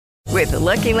With the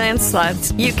Lucky Land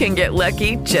Slots, you can get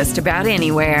lucky just about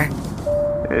anywhere.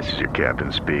 This is your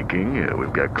captain speaking.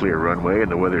 We've got clear runway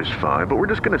and the weather's fine, but we're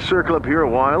just going to circle up here a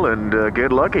while and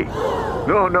get lucky.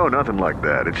 No, nothing like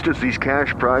that. It's just these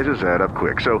cash prizes add up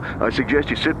quick. So I suggest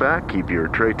you sit back, keep your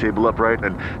tray table upright,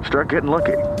 and start getting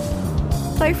lucky.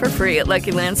 Play for free at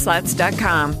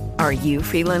LuckyLandSlots.com. Are you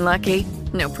feeling lucky?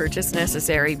 No purchase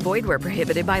necessary. Void where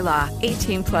prohibited by law.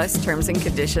 18 plus terms and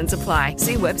conditions apply.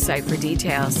 See website for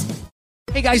details.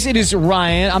 Hey guys, it is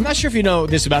Ryan. I'm not sure if you know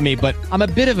this about me, but I'm a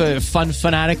bit of a fun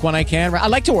fanatic when I can. I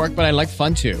like to work, but I like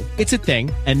fun too. It's a thing.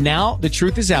 And now the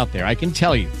truth is out there. I can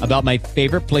tell you about my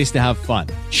favorite place to have fun.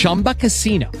 Chumba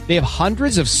Casino. They have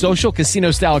hundreds of social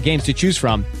casino style games to choose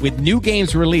from with new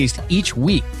games released each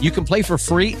week. You can play for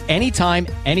free anytime,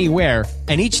 anywhere.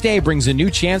 And each day brings a new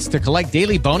chance to collect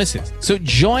daily bonuses. So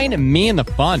join me in the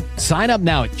fun. Sign up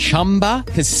now at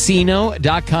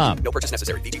ChumbaCasino.com. No purchase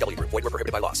necessary. VGW Group. Void where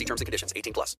prohibited by law. See terms and conditions.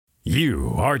 18 plus.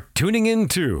 You are tuning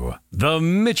into The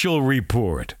Mitchell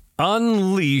Report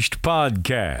Unleashed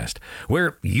podcast,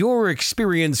 where your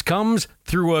experience comes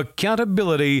through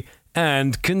accountability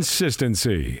and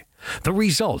consistency. The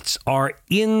results are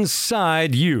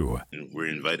inside you. We're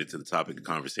invited to the topic of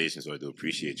conversation, so I do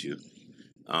appreciate you.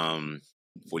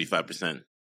 45%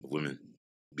 of women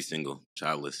will be single,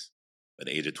 childless at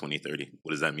the age of 20, 30.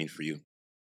 What does that mean for you?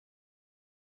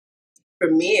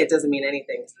 For me, it doesn't mean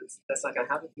anything. That's not going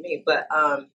to happen for me. But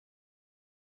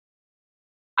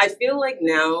I feel like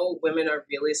now women are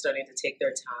really starting to take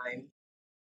their time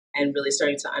and really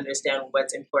starting to understand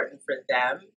what's important for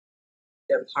them,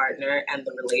 their partner, and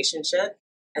the relationship.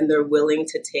 And they're willing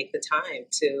to take the time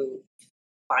to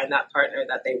find that partner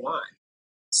that they want.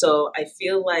 So I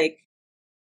feel like,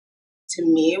 to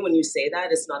me, when you say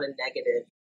that, it's not a negative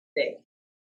thing.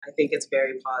 I think it's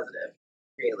very positive,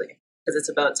 really. Because it's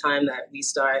about time that we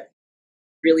start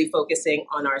really focusing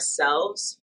on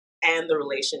ourselves and the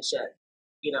relationship.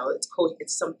 You know, it's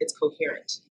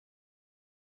coherent.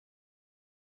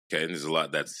 Okay, and there's a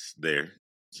lot that's there.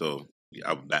 So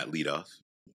that lead off.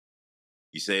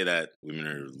 You say that women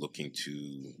are looking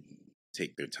to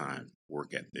take their time,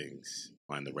 work at things,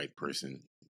 find the right person.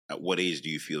 At what age do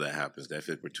you feel that happens? I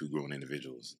feel like we're two grown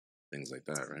individuals, things like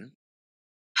that, right?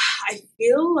 I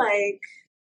feel like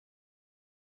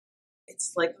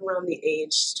it's like around the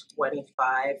age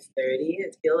 25, 30.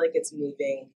 I feel like it's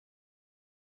moving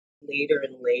later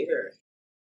and later.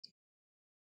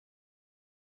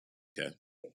 Okay.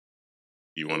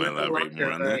 You want to elaborate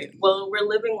more on that? Well, we're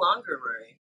living longer,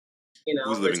 Rory. You know,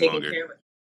 Who's we're living taking longer? care of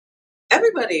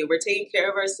everybody. We're taking care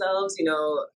of ourselves. You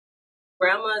know,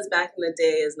 grandmas back in the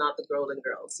day is not the golden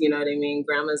girls. You know what I mean?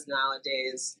 Grandmas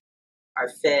nowadays are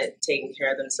fit, taking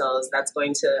care of themselves. I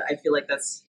feel like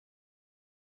that's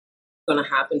going to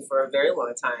happen for a very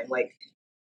long time. Like,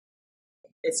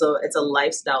 it's a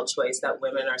lifestyle choice that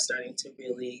women are starting to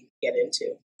really get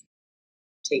into.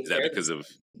 Is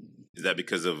that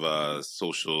because of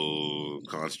social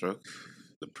construct,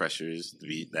 the pressures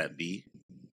that be?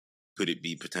 Could it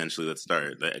be potentially? Let's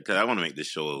start, because I want to make this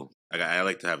show. I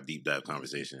like to have deep dive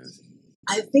conversations.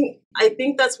 I think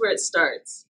that's where it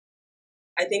starts.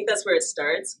 I think that's where it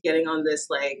starts, getting on this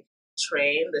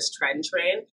this trend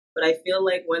train. But I feel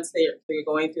like once they're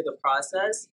going through the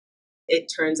process,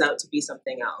 it turns out to be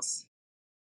something else.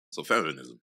 So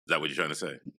feminism, is that what you're trying to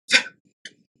say?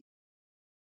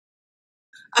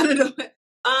 I don't know.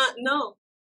 No.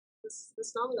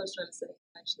 That's not what I was trying to say,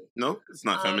 actually. No, it's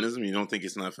not feminism. You don't think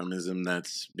it's not feminism?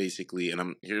 That's basically,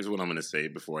 and here's what I'm going to say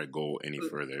before I go any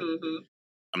further. Mm-hmm.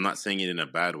 I'm not saying it in a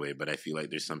bad way, but I feel like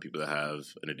there's some people that have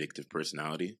an addictive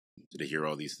personality. So to hear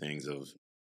all these things of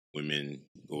women,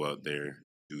 go out there,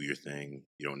 do your thing.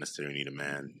 You don't necessarily need a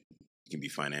man. You can be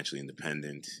financially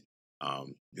independent,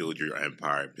 build your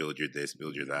empire, build your this,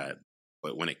 build your that.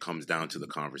 But when it comes down to the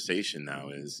conversation now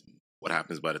is what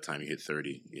happens by the time you hit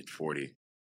 30, you hit 40,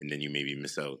 and then you maybe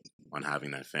miss out on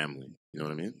having that family. You know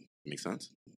what I mean? Make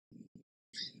sense?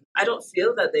 I don't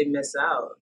feel that they miss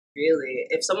out, really.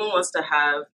 If someone wants to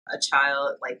have a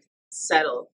child,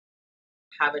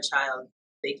 have a child,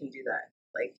 they can do that.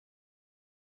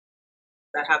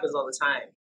 That happens all the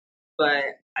time.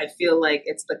 But I feel like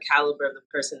it's the caliber of the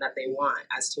person that they want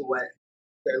as to what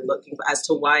they're looking for, as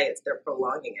to why they're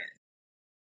prolonging it.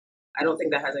 I don't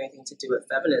think that has anything to do with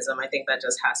feminism. I think that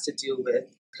just has to do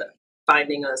with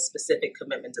finding a specific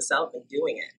commitment to self and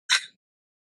doing it.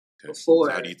 Okay. Before.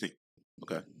 So how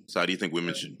do you think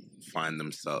women should find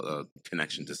themselves a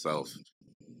connection to self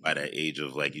by that age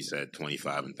of, like you said,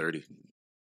 25 and 30?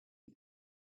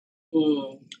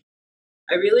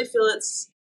 I really feel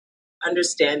it's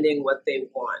understanding what they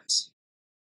want.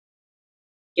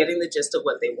 getting the gist of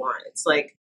what they want. It's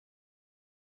like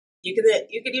you could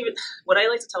even, what I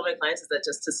like to tell my clients is that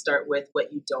just to start with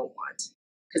what you don't want.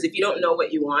 Because if you don't know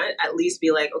what you want, at least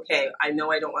be like, okay, I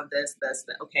know I don't want this, this,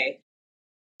 that. Okay,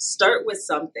 start with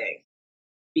something,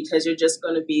 because you're just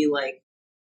going to be like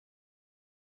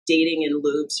dating in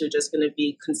loops. You're just going to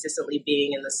be consistently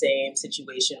being in the same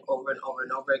situation over and over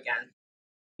and over again.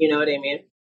 You know what I mean?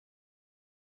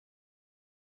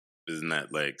 Isn't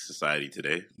that like society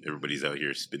today? Everybody's out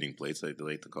here spinning plates, like they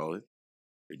like to call it.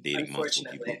 They're dating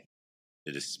multiple people.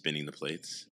 They're just spinning the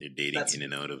plates. They're dating in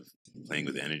and out of playing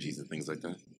with energies and things like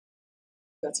that.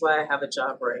 That's why I have a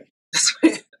job, Roy. That's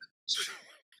why.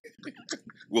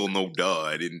 Well, no, duh.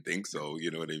 I didn't think so.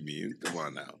 You know what I mean? Come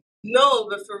on now. No,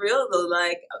 but for real though,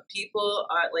 like people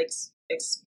are like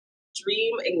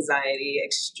extreme anxiety,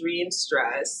 extreme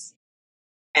stress.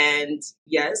 And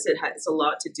yes, it's a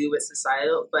lot to do with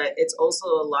societal, but it's also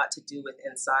a lot to do with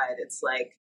inside. It's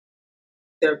like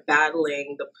they're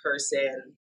battling the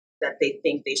person that they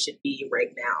think they should be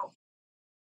right now.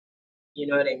 You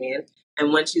know what I mean?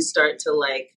 And once you start to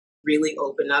like really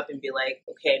open up and be like,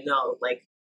 okay, no, like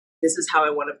this is how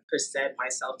I want to present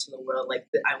myself to the world. Like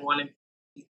I want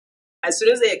to, as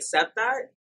soon as they accept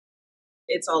that,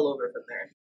 it's all over from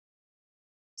there.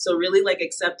 So really like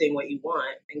accepting what you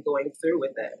want and going through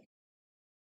with it.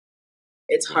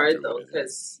 It's hard though,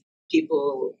 because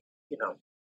people, you know,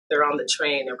 they're on the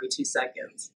train every 2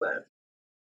 seconds, but.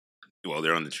 Well,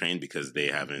 they're on the train because they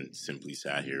haven't simply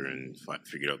sat here and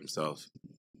figured out themselves.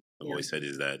 I've always said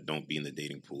is that don't be in the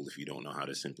dating pool if you don't know how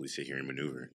to simply sit here and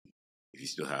maneuver. If you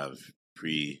still have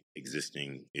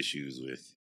pre-existing issues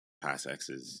with past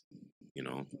exes, you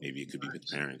know, maybe it could be with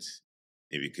parents.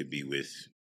 Maybe it could be with,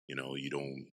 you know, you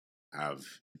don't have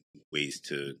ways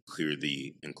to clear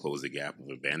and close the gap of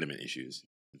abandonment issues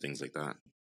and things like that,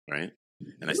 right?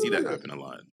 And I see that happen a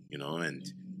lot, you know, and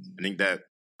I think that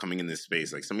coming in this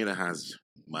space, like somebody that has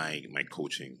my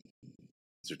coaching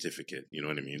certificate, you know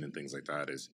what I mean, and things like that,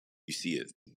 is you see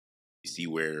it. You see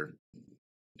where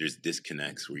there's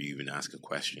disconnects where you even ask a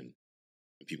question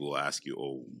and people will ask you,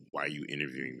 oh, why are you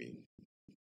interviewing me?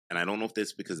 And I don't know if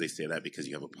that's because they say that because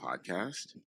you have a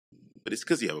podcast, but it's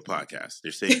because you have a podcast.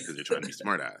 They're saying it because they're trying to be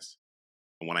smart ass.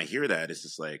 And when I hear that, it's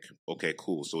just like, okay,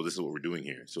 cool. So this is what we're doing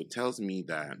here. So it tells me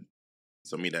that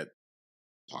somebody that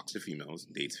talks to females,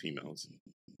 dates females,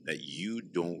 that you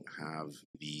don't have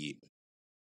the,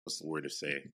 what's the word to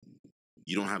say?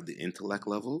 You don't have the intellect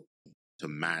level to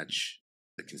match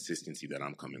the consistency that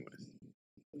I'm coming with.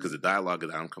 Because the dialogue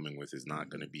that I'm coming with is not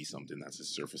going to be something that's a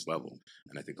surface level.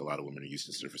 And I think a lot of women are used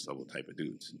to surface level type of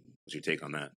dudes. What's your take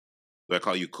on that? Do I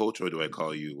call you coach or do I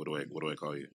call you, what do I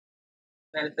call you?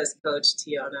 Manifest coach,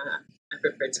 Tiana. I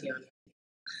prefer Tiana.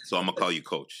 So I'm going to call you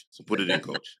coach. So put it in,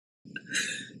 coach.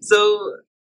 So,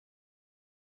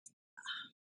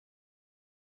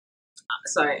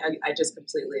 sorry, I just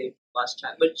completely lost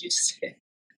track. What did you say?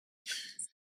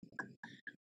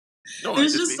 No,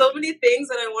 there's just so many things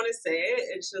that I want to say.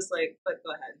 It's just like, but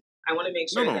go ahead. I want to make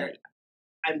sure that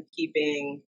I'm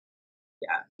keeping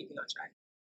on track.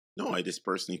 No, I just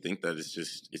personally think that it's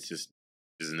just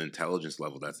there's an intelligence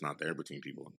level that's not there between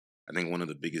people. I think one of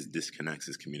the biggest disconnects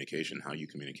is communication, how you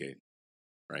communicate,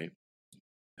 right?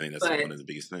 I think that's one of the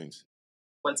biggest things.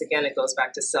 Once again, it goes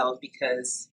back to self,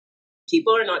 because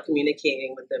people are not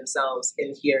communicating with themselves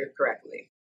in here correctly.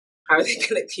 How are they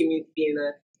going to be in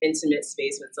an intimate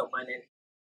space with someone and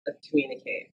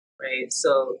communicate, right?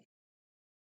 So,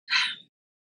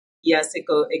 yes, it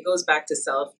goes back to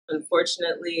self.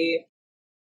 Unfortunately,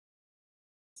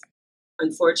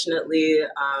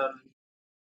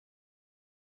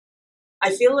 I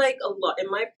feel like a lot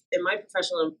in my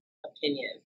professional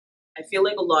opinion, I feel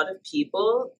like a lot of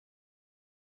people,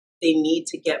 they need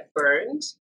to get burned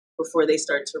before they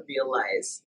start to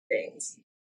realize things.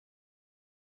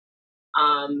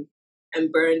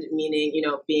 And burned meaning, you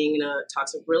know, being in a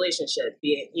toxic relationship,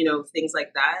 being, you know, things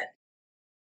like that,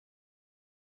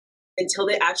 until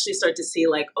they actually start to see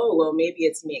like, oh, well, maybe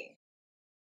it's me.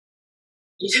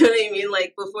 You know what I mean?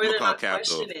 Like before they're not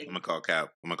questioning. I'm gonna call Cap.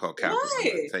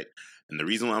 Why? And the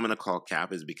reason why I'm gonna call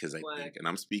Cap is because I think, and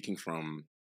I'm speaking from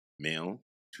male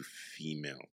to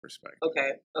female perspective.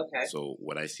 Okay. So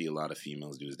what I see a lot of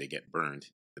females do is they get burned,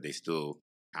 but they still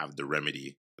have the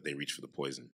remedy, but they reach for the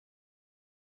poison.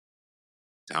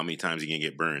 So how many times are you gonna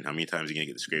get burned? How many times are you gonna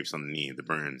get the scrapes on the knee, the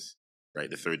burns, right?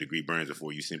 The 3rd degree burns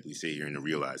before you simply sit here and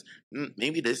realize,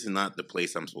 maybe this is not the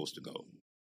place I'm supposed to go.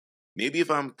 Maybe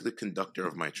if I'm the conductor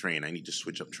of my train, I need to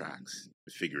switch up tracks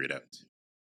to figure it out.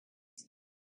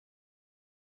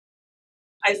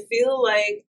 I feel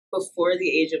like before the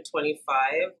age of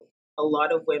 25, a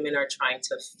lot of women are trying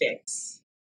to fix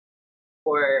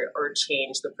or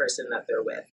change the person that they're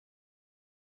with.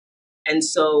 And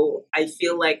so I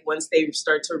feel like once they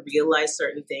start to realize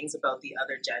certain things about the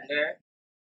other gender,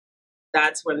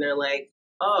 that's when they're like,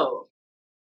 oh,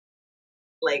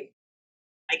 like,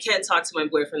 I can't talk to my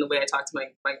boyfriend the way I talk to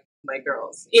my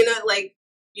girls.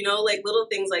 Like little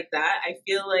things like that. I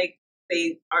feel like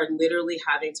they are literally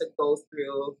having to go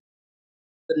through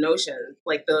the notion,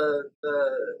 like the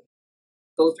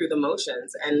go through the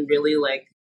motions and really like,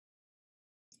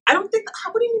 I don't think,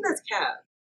 what do you mean that's cap?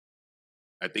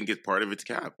 I think it's part of its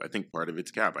cap. I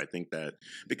think that,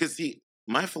 because see,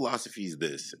 my philosophy is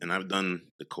this, and I've done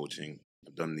the coaching,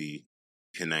 I've done the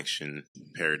connection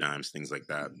paradigms, things like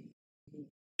that.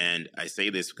 And I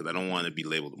say this because I don't want to be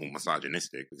labeled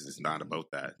misogynistic, because it's not about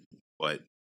that. But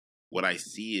what I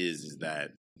see is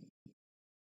that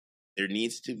there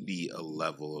needs to be a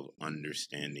level of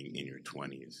understanding in your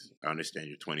 20s. I understand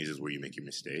your 20s is where you make your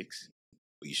mistakes,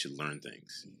 but you should learn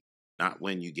things. Not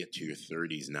when you get to your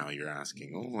 30s, now you're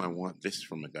asking, oh, I want this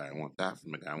from a guy, I want that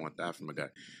from a guy, I want that from a guy.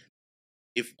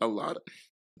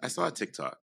 I saw a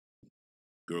TikTok.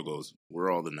 Girl goes, where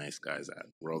are all the nice guys at?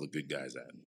 Where are all the good guys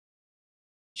at?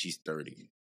 She's 30.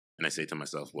 And I say to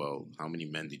myself, well, how many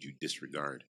men did you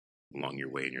disregard along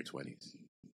your way in your 20s?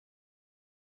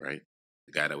 Right?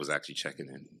 The guy that was actually checking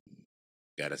in.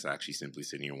 The guy that's actually simply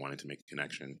sitting here wanting to make a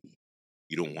connection.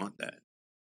 You don't want that.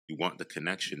 You want the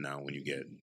connection now when you get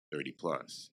 30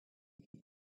 plus.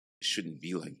 It shouldn't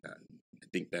be like that. I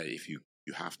think that if you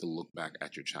have to look back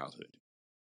at your childhood,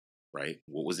 right?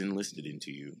 What was enlisted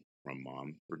into you from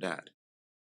mom or dad,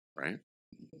 right?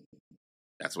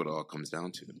 That's what it all comes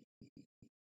down to.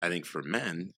 I think for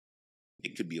men,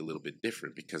 it could be a little bit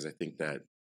different, because I think that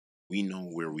we know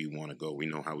where we want to go. We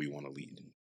know how we want to lead,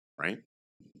 right?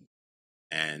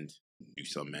 And do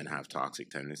some men have toxic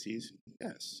tendencies?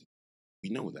 Yes, we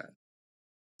know that.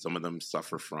 Some of them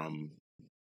suffer from,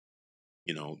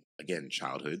 again,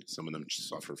 childhood. Some of them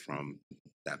suffer from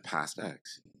that past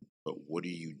ex. But what are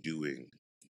you doing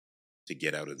to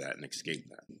get out of that and escape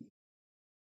that?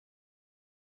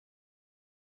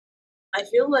 I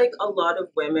feel like a lot of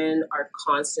women are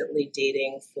constantly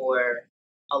dating for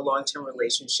a long-term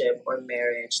relationship or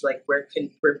marriage. Like we're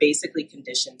basically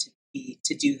conditioned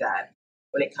to do that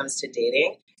when it comes to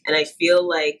dating. And I feel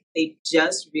like they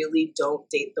just really don't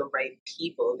date the right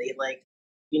people. They like,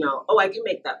 oh, I can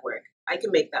make that work. I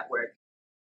can make that work.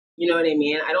 You know what I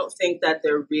mean? I don't think that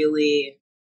they're really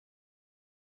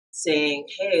saying,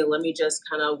 hey, let me just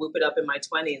kind of whoop it up in my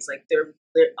 20s. Like there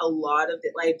a lot of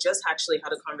it. Like I just actually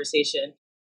had a conversation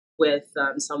with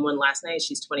someone last night.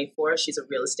 She's 24. She's a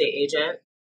real estate agent.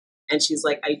 And she's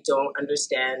like, I don't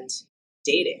understand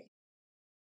dating,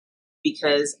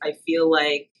 because I feel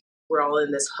like we're all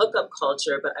in this hookup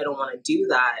culture, but I don't want to do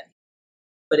that.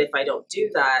 But if I don't do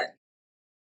that,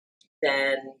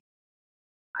 then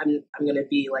I'm going to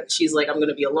be like, she's like, I'm going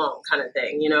to be alone kind of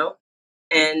thing,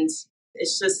 And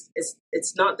it's just,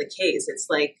 it's not the case. It's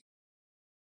like,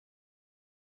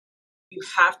 you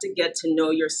have to get to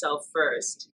know yourself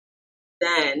first.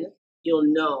 Then you'll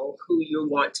know who you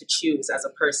want to choose as a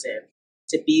person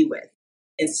to be with,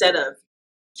 instead of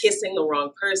kissing the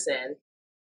wrong person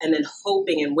and then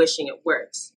hoping and wishing it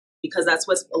works. Because that's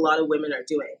what a lot of women are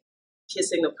doing.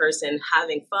 Kissing the person,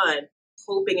 having fun,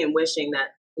 hoping and wishing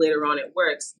that later on it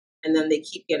works. And then they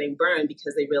keep getting burned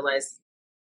because they realize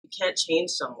you can't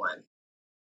change someone.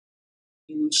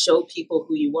 You show people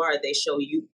who you are, they show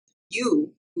you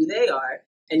who they are,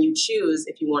 and you choose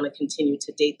if you want to continue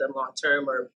to date them long term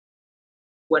or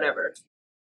whatever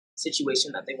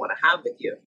situation that they want to have with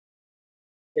you.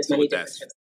 There's many different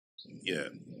types. Yeah.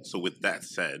 So with that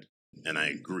said, and I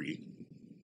agree,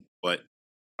 but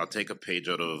I'll take a page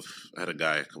out of, I had a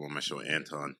guy come on my show,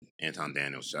 Anton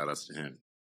Daniels, shout outs to him.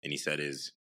 And he said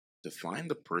is, to find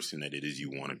the person that it is you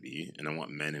want to be, and I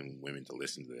want men and women to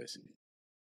listen to this,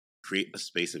 create a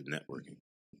space of networking,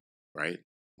 right?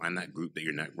 Find that group that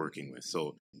you're networking with.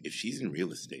 So if she's in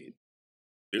real estate,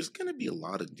 there's going to be a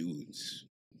lot of dudes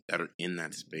that are in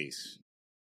that space.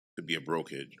 Could be a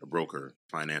broker,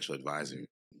 financial advisor,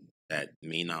 that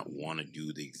may not want to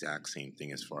do the exact same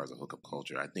thing as far as a hookup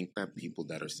culture. I think that people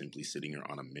that are simply sitting here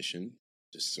on a mission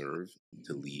to serve,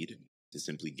 to lead, to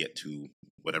simply get to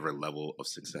whatever level of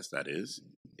success that is,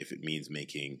 if it means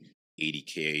making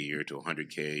 $80K a year to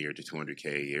 $100K a year to $200K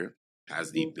a year,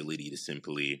 has the ability to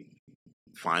simply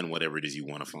find whatever it is you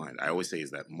want to find. I always say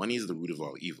is that money is the root of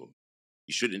all evil.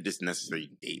 You shouldn't just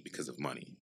necessarily date because of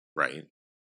money, right? And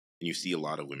you see a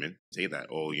lot of women say that,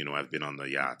 oh, I've been on the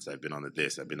yachts, I've been on the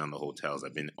this, I've been on the hotels,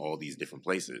 I've been all these different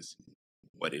places.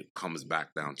 But it comes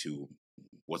back down to,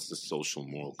 what's the social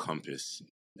moral compass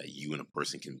that you and a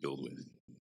person can build with,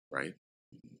 right?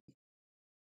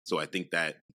 So I think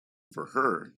that for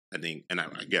her, I think, and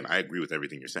I agree with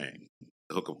everything you're saying.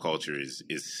 The hookup culture is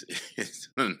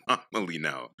an anomaly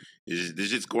now. It's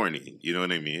just corny. You know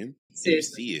what I mean?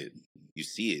 Seriously. You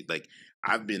see it. Like,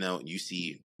 I've been out and you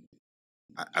see,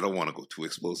 I don't want to go too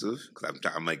explosive because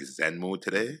I'm like Zen mode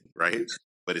today, right?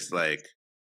 But it's like,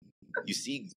 you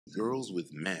see girls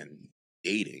with men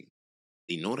dating.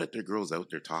 They know that their girls out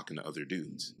there talking to other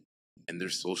dudes, and they're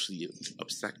socially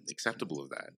acceptable of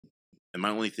that. And my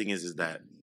only thing is that,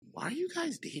 why are you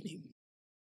guys dating?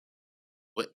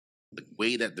 What the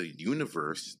way that the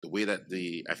universe, the way that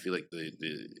I feel like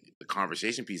the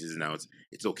conversation piece is now,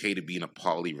 it's okay to be in a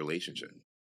poly relationship.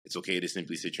 It's okay to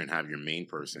simply sit here and have your main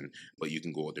person, but you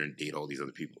can go out there and date all these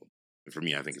other people. And for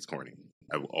me, I think it's corny.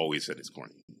 I've always said it's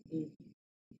corny.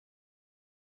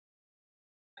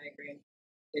 I agree.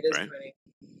 It is right? corny.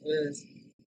 It is.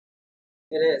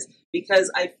 It is.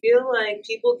 Because I feel like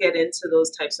people get into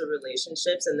those types of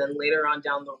relationships and then later on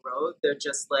down the road, they're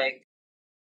just like,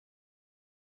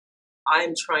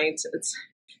 I'm trying to, it's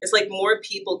like more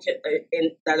people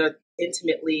that are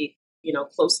intimately,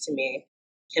 close to me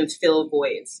can fill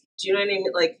voids. Do you know what I mean?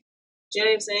 Like, do you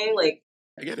know what I'm saying? Like,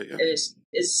 I get it. Yeah.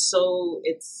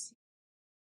 It's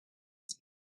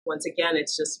once again,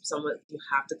 it's just you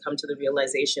have to come to the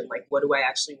realization, like, what do I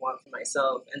actually want for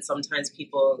myself? And sometimes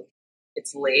people,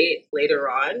 it's later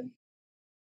on,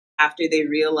 after they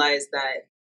realize that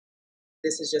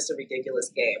this is just a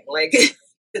ridiculous game. Like,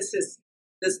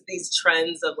 these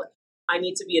trends of, like, I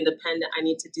need to be independent. I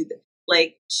need to do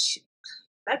like,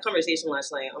 that conversation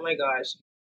last night. Oh my gosh.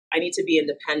 I need to be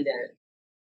independent.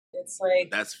 It's like,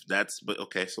 but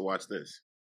okay. So watch this.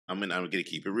 I'm gonna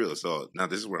keep it real. So now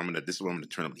this is where I'm gonna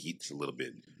turn up the heat just a little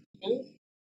bit. Mm-hmm.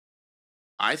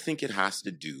 I think it has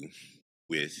to do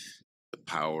with the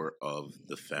power of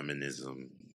the feminism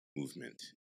movement.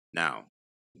 Now,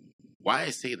 why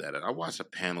I say that, I watched a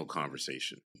panel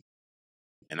conversation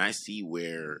and I see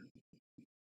where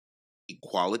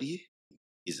equality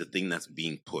is the thing that's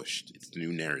being pushed. It's the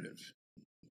new narrative.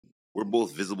 We're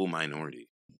both visible minority.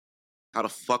 How the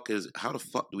fuck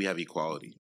do we have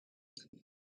equality?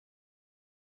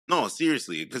 No,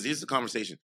 seriously, because here's the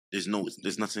conversation. There's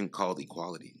nothing called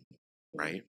equality,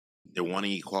 right? They're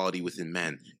wanting equality within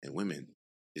men and women.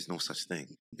 There's no such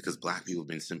thing because black people have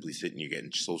been simply sitting here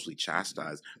getting socially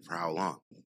chastised for how long?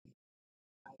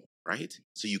 Right?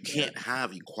 So you can't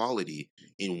have equality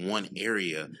in one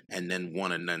area and then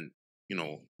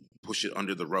push it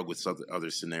under the rug with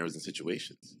other scenarios and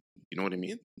situations. You know what I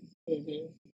mean?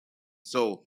 Mm-hmm.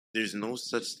 So there's no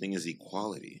such thing as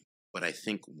equality. But I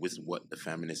think with what the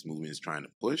feminist movement is trying to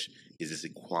push is this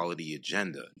equality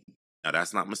agenda. Now,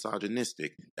 that's not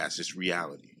misogynistic. That's just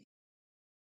reality.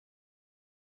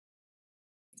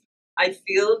 I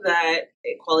feel that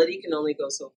equality can only go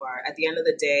so far. At the end of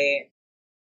the day,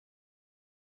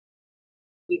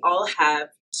 we all have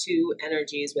two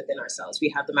energies within ourselves. We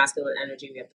have the masculine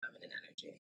energy, we have the feminine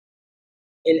energy.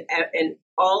 In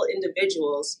all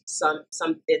individuals, some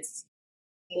it's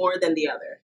more than the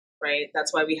other, right?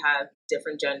 That's why we have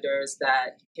different genders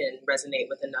that can resonate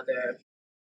with another,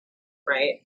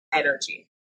 right, energy.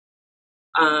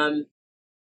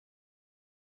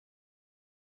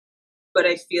 But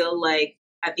I feel like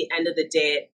at the end of the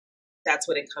day, that's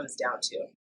what it comes down to: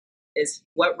 is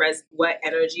what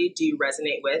energy do you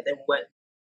resonate with, and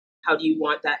how do you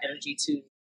want that energy to,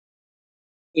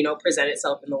 present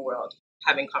itself in the world,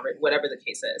 having whatever the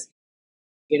case is,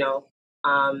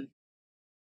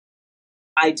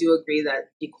 I do agree that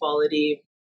equality,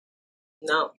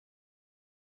 no.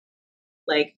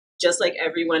 Like, just like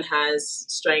everyone has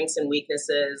strengths and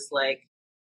weaknesses, like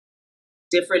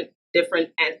different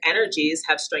energies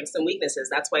have strengths and weaknesses.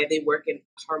 That's why they work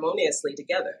harmoniously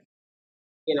together.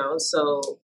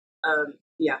 So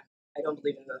yeah, I don't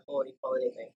believe in the whole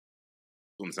equality thing.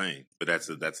 That's what I'm saying, but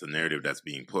that's the narrative that's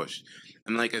being pushed.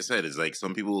 And like I said, it's like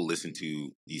some people will listen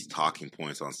to these talking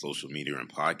points on social media and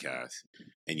podcasts,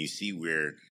 and you see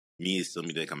where me as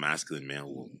somebody like a masculine man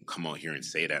will come out here and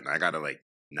say that, and I gotta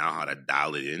know how to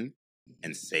dial it in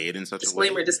and say it in such a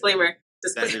way. Disclaimer.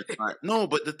 No,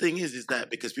 but the thing is that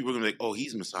because people are gonna be like, "Oh,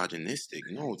 he's misogynistic."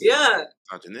 No, it's not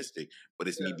misogynistic, but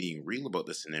it's me being real about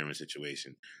the scenario and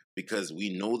situation because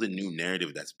we know the new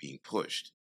narrative that's being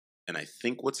pushed, and I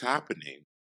think what's happening,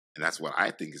 and that's what I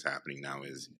think is happening now,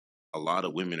 is a lot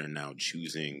of women are now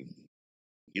choosing.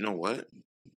 You know what?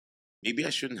 Maybe I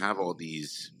shouldn't have all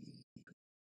these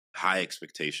high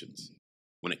expectations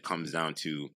when it comes down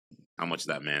to how much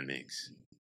that man makes,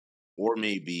 or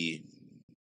maybe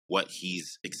what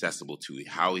he's accessible to.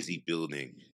 How is he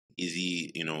building? Is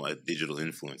he, a digital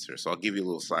influencer? So I'll give you a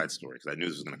little side story because I knew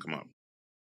this was going to come up.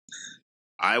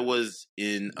 I was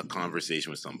in a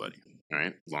conversation with somebody,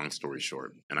 right? Long story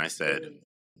short. And I said,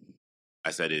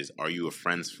 are you a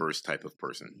friends first type of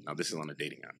person? Now, this is on a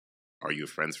dating app. Are you a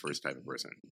friends first type of person?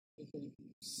 Mm-hmm.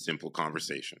 Simple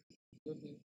conversation.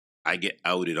 Mm-hmm. I get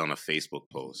outed on a Facebook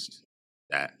post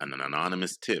that an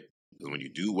anonymous tip, because when you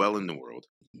do well in the world,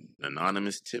 an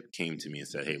anonymous tip came to me and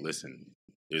said, hey, listen,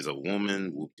 there's a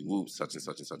woman, whoop-de-whoop, such and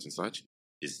such and such and such,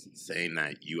 is saying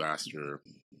that you asked her,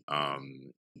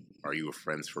 are you a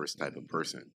friends first type of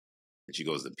person? And she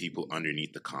goes, the people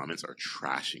underneath the comments are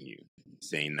trashing you,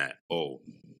 saying that,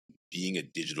 being a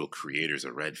digital creator is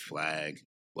a red flag,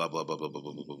 blah, blah, blah, blah, blah,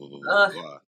 blah, blah, blah, blah,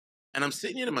 blah. And I'm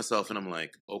sitting here to myself and I'm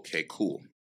like, okay, cool.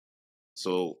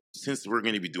 So since we're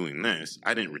going to be doing this,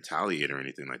 I didn't retaliate or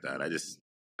anything like that.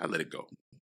 I let it go.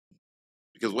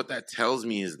 Because what that tells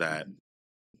me is that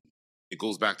it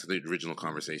goes back to the original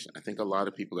conversation. I think a lot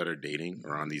of people that are dating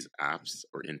or on these apps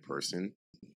or in person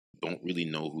don't really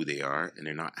know who they are, and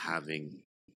they're not having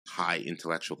high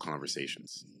intellectual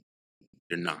conversations.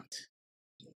 They're not,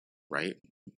 right?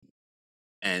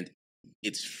 And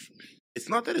it's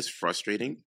not that it's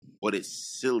frustrating, but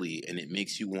it's silly, and it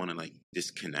makes you want to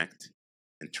disconnect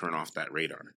and turn off that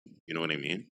radar. You know what I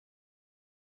mean?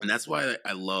 And that's why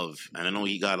I love, and I know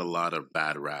he got a lot of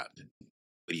bad rap,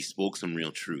 but he spoke some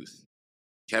real truth.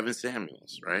 Kevin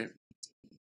Samuels, right?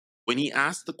 When he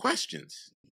asked the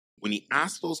questions, when he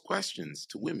asked those questions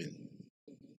to women,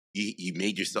 he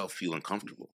made yourself feel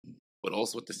uncomfortable. But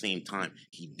also at the same time,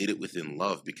 he did it within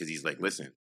love because he's like,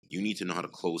 listen, you need to know how to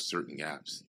close certain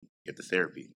gaps. Get the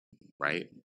therapy, right?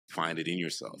 Find it in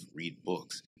yourself. Read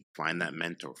books. Find that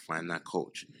mentor. Find that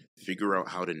coach. Figure out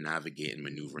how to navigate and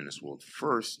maneuver in this world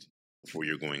first before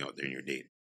you're going out there and you're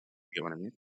dating. You get what I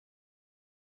mean?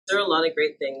 There are a lot of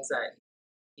great things that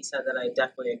he said that I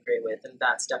definitely agree with, and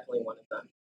that's definitely one of them.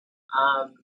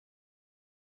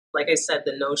 Like I said,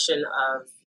 the notion of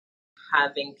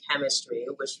having chemistry,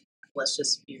 which, let's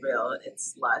just be real,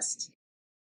 it's lust.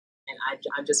 And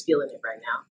I'm just feeling it right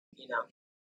now,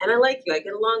 And I like you. I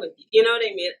get along with you. You know what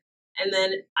I mean? And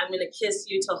then I'm going to kiss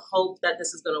you to hope that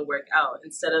this is going to work out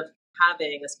instead of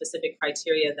having a specific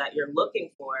criteria that you're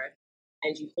looking for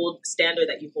and you hold standard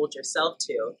that you hold yourself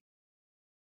to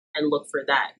and look for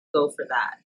that. Go for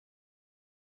that.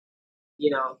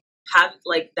 Have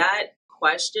that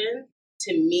question.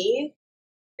 To me,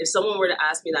 if someone were to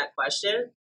ask me that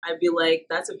question, I'd be like,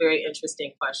 that's a very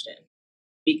interesting question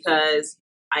because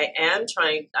I am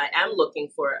looking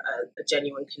for a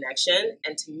genuine connection.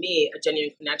 And to me, a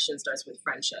genuine connection starts with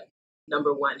friendship.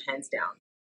 Number one, hands down.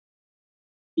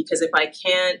 Because if I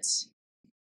can't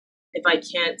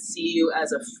see you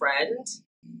as a friend,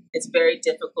 it's very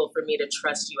difficult for me to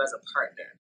trust you as a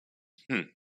partner.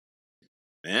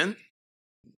 Man,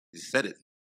 you said it.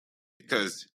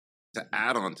 Because to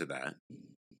add on to that,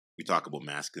 we talk about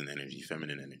masculine energy,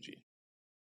 feminine energy.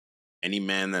 Any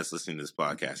man that's listening to this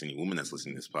podcast, any woman that's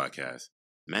listening to this podcast,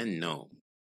 men know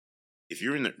if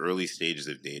you're in the early stages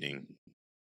of dating,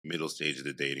 middle stages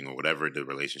of dating, or whatever the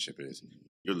relationship is,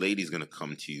 your lady's going to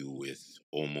come to you with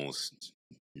almost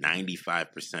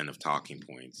 95% of talking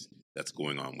points that's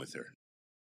going on with her.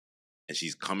 And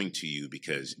she's coming to you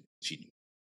because she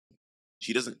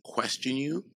doesn't question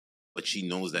you, but she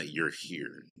knows that you're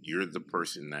here. You're the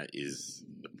person that is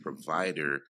the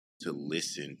provider to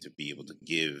listen, to be able to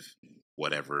give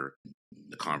whatever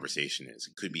the conversation is.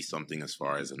 It could be something as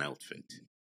far as an outfit.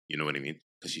 You know what I mean?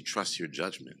 Because she trusts your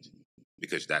judgment.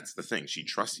 Because that's the thing. She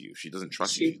trusts you. If she doesn't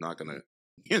trust you, she's not going to...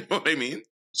 You know what I mean?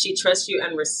 She trusts you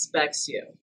and respects you.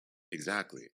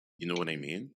 Exactly. You know what I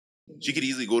mean? She could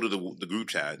easily go to the group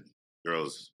chat.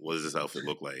 Girls, what does this outfit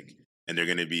look like? And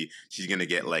she's going to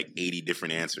get 80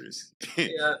 different answers.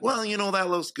 Yeah. Well, that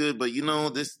looks good, but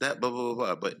this, that, blah, blah,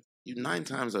 blah, blah. But 9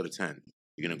 times out of 10,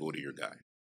 you're going to go to your guy.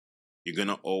 You're going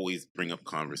to always bring up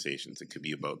conversations. It could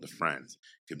be about the friends.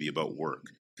 It could be about work.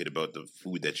 It could be about the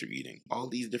food that you're eating. All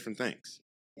these different things.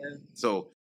 Yeah.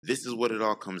 So this is what it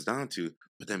all comes down to.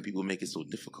 But then people make it so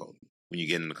difficult when you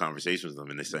get into conversations with them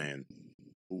and they're saying,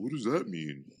 well, what does that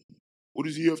mean? What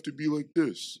does he have to be like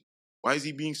this? Why is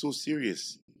he being so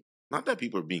serious? Not that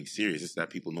people are being serious. It's that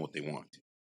people know what they want.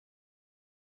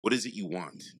 What is it you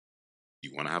want? Do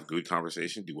you want to have good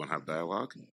conversation? Do you want to have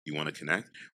dialogue? Do you want to connect?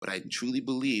 But I truly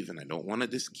believe, and I don't want to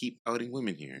just keep outing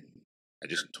women here, I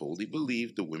just totally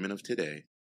believe the women of today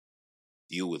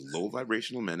deal with low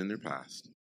vibrational men in their past.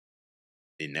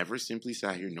 They never simply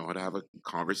sat here, know how to have a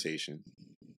conversation,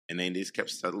 and then they just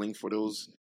kept settling for those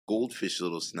goldfish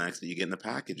little snacks that you get in the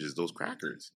packages, those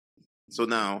crackers. So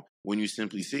now, when you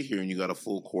simply sit here and you got a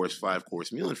full course,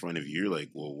 5-course meal in front of you, you're like,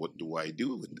 well, what do I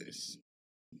do with this?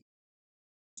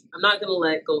 I'm not going to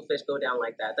let goldfish go down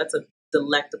like that. That's a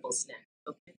delectable snack.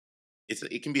 Okay.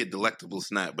 It can be a delectable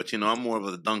snack, but I'm more of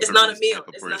a Dunkaroos It's not a meal. type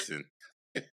of person.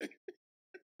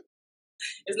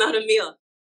 It's not a meal.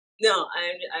 No,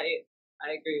 I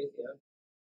agree with you.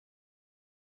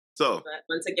 So, but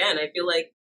once again, I feel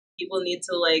like people need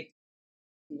to like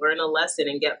learn a lesson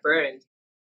and get burned.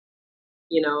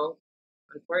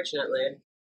 Unfortunately.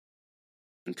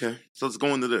 Okay, so let's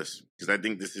go into this, because I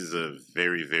think this is a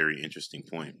very, very interesting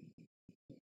point,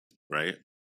 right?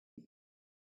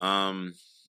 Do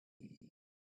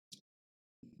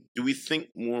we think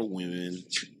more women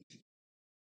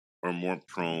are more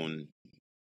prone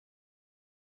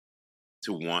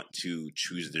to want to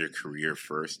choose their career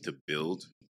first to build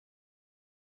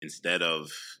instead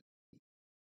of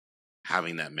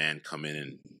having that man come in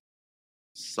and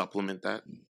supplement that?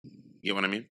 You get what I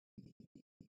mean?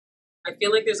 I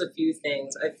feel like there's a few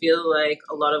things. I feel like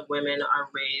a lot of women are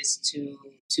raised to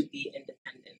be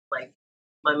independent. Like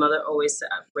my mother always said,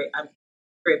 I'm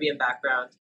Caribbean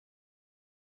background.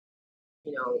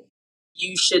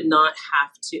 You should not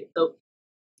have to. So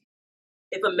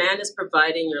if a man is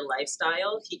providing your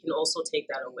lifestyle, he can also take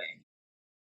that away.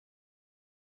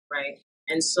 Right?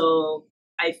 And so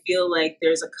I feel like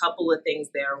there's a couple of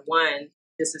things there. One,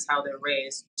 this is how they're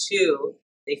raised. Two,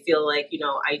 they feel like,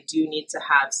 I do need to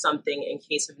have something in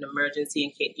case of an emergency,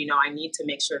 in case, I need to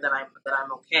make sure that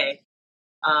I'm okay.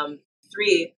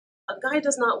 Three, a guy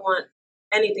does not want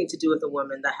anything to do with a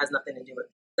woman that has nothing to do with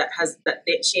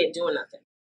she ain't doing nothing.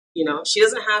 She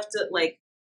doesn't have to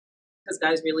because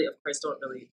guys really, of course,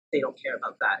 they don't care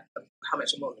about that, how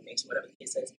much a woman makes, whatever the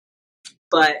case is.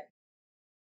 But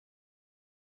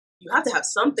you have to have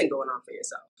something going on for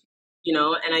yourself,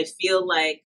 and I feel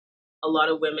like a lot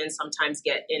of women sometimes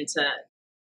get into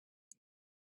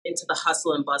the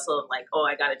hustle and bustle of like, oh,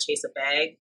 I got to chase a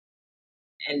bag.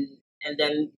 And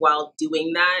then while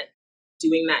doing that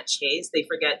chase, they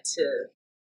forget to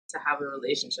have a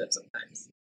relationship sometimes.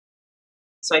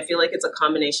 So I feel like it's a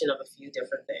combination of a few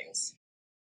different things.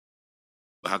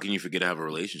 How can you forget to have a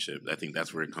relationship? I think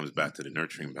that's where it comes back to the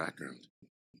nurturing background,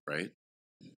 right?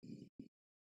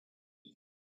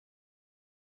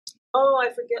 Oh, I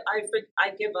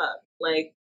give up.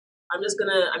 Like, I'm just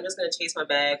gonna chase my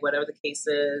bag, whatever the case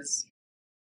is.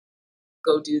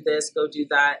 Go do this, go do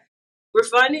that. We're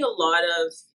finding a lot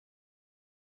of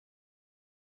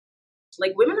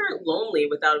women aren't lonely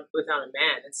without a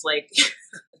man. It's like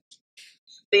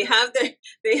they have their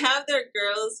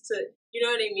girls to, you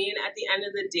know what I mean? At the end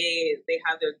of the day, they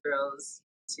have their girls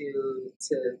to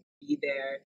be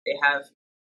there. They have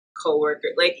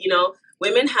coworkers.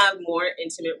 Women have more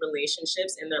intimate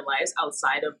relationships in their lives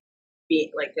outside of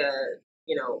being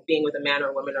being with a man or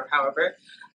a woman or however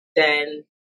than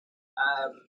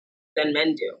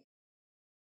men do.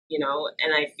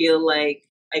 And I feel like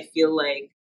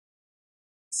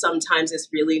sometimes it's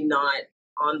really not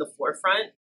on the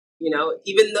forefront, but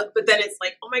then it's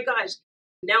like, oh my gosh,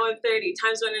 now I'm 30,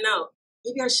 time's running out.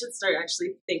 Maybe I should start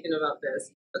actually thinking about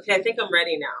this. Okay, I think I'm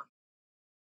ready now.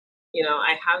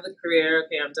 I have the career.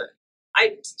 Okay, I'm done.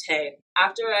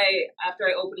 After I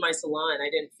opened my salon, I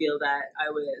didn't feel that I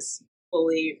was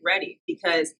fully ready,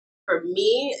 because for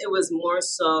me, it was more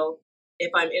so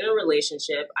if I'm in a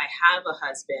relationship, I have a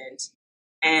husband,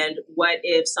 and what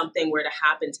if something were to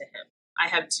happen to him? I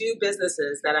have 2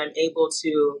 businesses that I'm able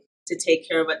to take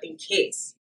care of in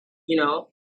case,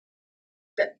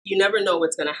 that you never know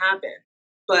what's going to happen.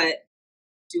 But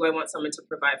do I want someone to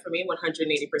provide for me?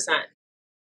 180%.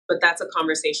 But that's a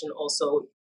conversation also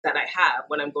that I have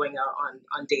when I'm going out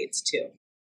on dates too.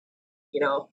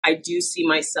 I do see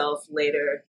myself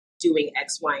later doing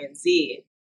X, Y, and Z,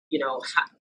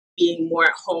 being more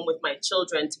at home with my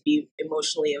children to be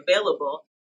emotionally available,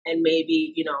 and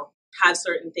maybe, have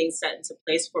certain things set into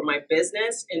place for my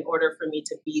business in order for me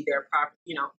to be there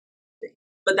properly,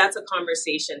 but that's a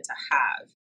conversation to have,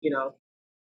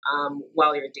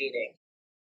 while you're dating.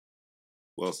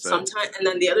 Well said. Sometimes, and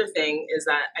then the other thing is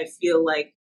that I feel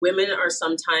like women are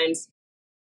sometimes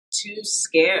too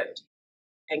scared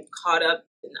and caught up.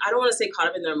 I don't want to say caught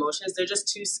up in their emotions. They're just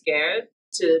too scared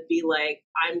to be like,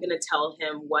 I'm going to tell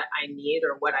him what I need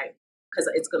or because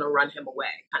it's going to run him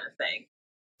away kind of thing.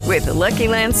 With the Lucky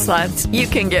Land Slots, you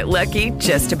can get lucky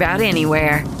just about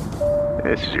anywhere.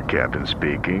 This is your captain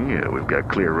speaking. We've got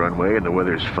clear runway and the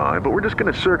weather's fine, but we're just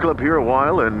going to circle up here a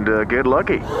while and get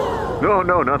lucky.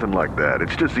 No, nothing like that.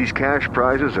 It's just these cash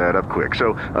prizes add up quick.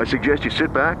 So I suggest you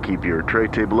sit back, keep your tray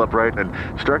table upright,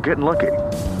 and start getting lucky.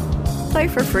 Play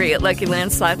for free at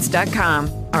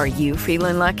LuckyLandSlots.com. Are you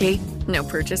feeling lucky? No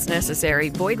purchase necessary.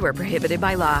 Void where prohibited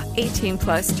by law. 18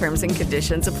 plus terms and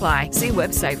conditions apply. See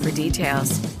website for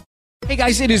details. Hey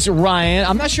guys, it is Ryan.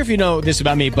 I'm not sure if you know this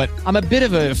about me, but I'm a bit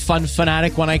of a fun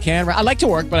fanatic when I can. I like to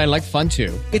work, but I like fun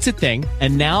too. It's a thing.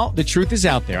 And now the truth is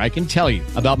out there. I can tell you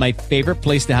about my favorite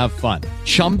place to have fun.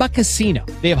 Chumba Casino.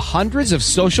 They have hundreds of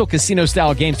social casino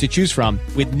style games to choose from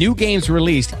with new games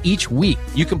released each week.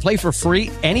 You can play for free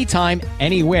anytime,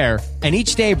 anywhere. And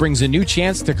each day brings a new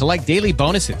chance to collect daily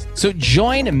bonuses. So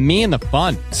join me in the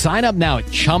fun. Sign up now at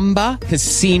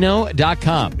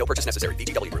ChumbaCasino.com. No purchase necessary.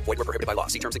 VGW Group. Void where prohibited by law.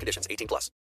 See terms and conditions. 18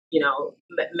 plus. You know,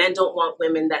 men don't want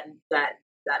women that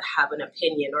have an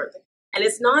opinion, and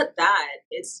it's not that.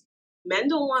 It's men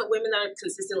don't want women that are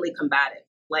consistently combative.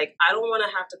 Like, I don't want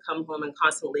to have to come home and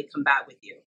constantly combat with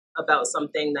you about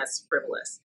something that's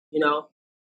frivolous, you know?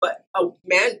 But a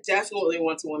man definitely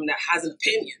wants a woman that has an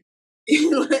opinion.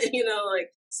 You know,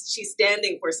 like, she's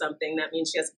standing for something. That means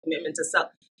she has a commitment to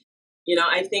self. You know,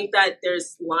 I think that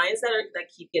there's lines that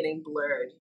keep getting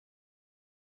blurred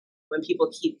when people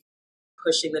keep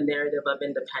pushing the narrative of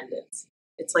independence.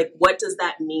 It's like, what does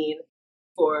that mean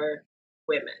for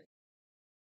women?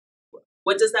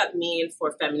 What does that mean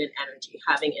for feminine energy,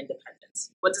 having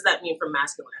independence? What does that mean for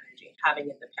masculine energy, having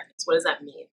independence? What does that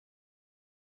mean?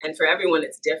 And for everyone,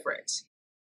 it's different.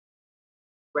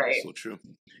 Right. So true.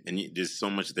 And there's so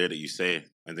much there that you say.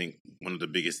 I think one of the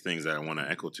biggest things that I want to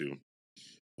echo to,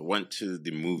 I went to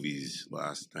the movies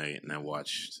last night and I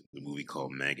watched the movie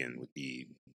called Megan with the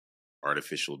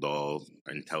artificial doll,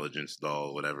 intelligence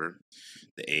doll, whatever,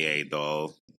 the AA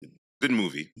doll. Good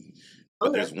movie.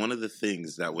 But there's one of the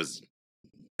things that was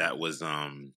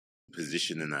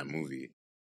positioned in that movie.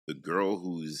 The girl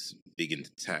who's big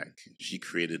into tech, she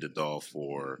created a doll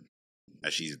for,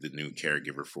 as she's the new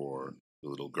caregiver for the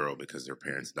little girl because their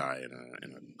parents die in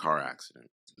a car accident.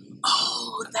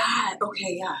 Oh, that.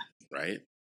 Okay, yeah. Right?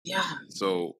 Yeah.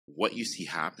 So what you see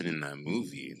happen in that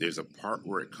movie, there's a part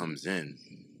where it comes in,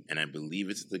 and I believe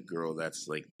it's the girl that's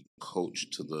like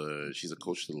she's a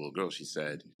coach to the little girl. She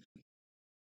said,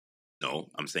 no,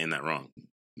 I'm saying that wrong.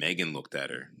 Megan looked at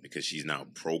her because she's now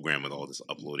programmed with all this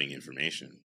uploading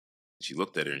information. She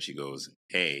looked at her and she goes,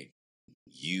 hey,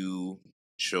 you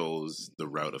chose the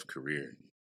route of career.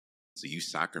 So you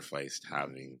sacrificed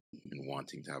having and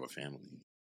wanting to have a family.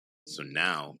 So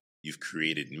now you've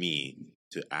created me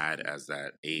to add as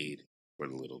that aid for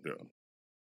the little girl.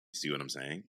 See what I'm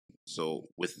saying? So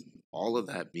with all of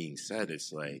that being said,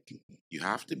 it's like you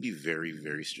have to be very,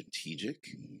 very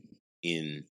strategic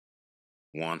in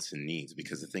wants and needs,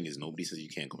 because the thing is, nobody says you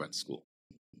can't go back to school.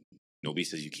 Nobody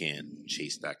says you can't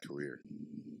chase that career.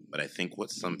 But I think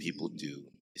what some people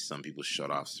do is some people shut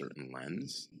off certain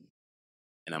lens,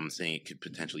 and I'm saying it could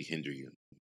potentially hinder you.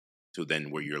 So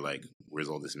then where you're like, where's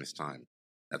all this missed time?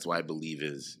 That's why I believe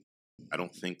I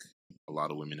don't think a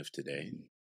lot of women of today,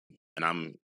 and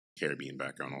I'm Caribbean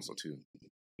background also too,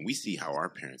 we see how our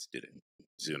parents did it.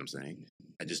 See what I'm saying?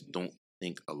 I just don't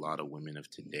think a lot of women of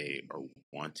today are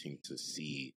wanting to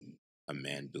see a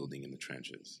man building in the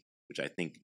trenches, which I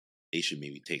think they should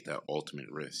maybe take that ultimate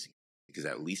risk, because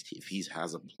at least if he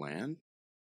has a plan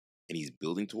and he's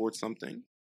building towards something,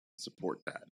 support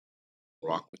that,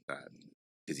 rock with that,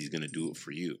 because he's going to do it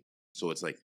for you. So it's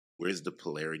like, where's the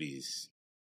polarities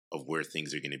of where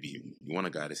things are going to be? You want a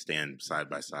guy to stand side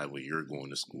by side where you're going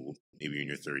to school, maybe you're in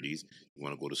your 30s, you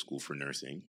want to go to school for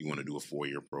nursing, you want to do a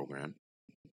 4-year program.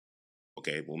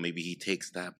 Okay, well, maybe he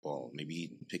takes that ball. Maybe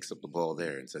he picks up the ball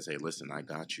there and says, hey, listen, I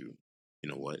got you. You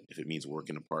know what? If it means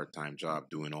working a part-time job,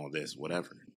 doing all this,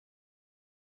 whatever.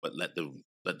 But let the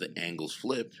angles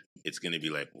flip. It's going to be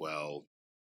like, well,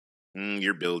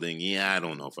 you're building. Yeah, I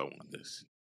don't know if I want this.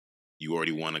 You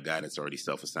already want a guy that's already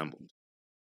self-assembled.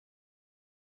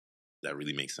 That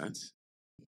really makes sense?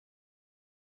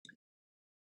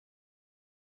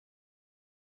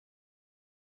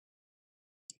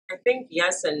 I think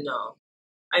yes and no.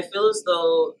 I feel as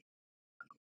though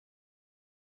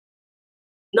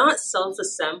not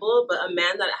self-assembled, but a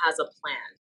man that has a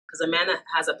plan. Because a man that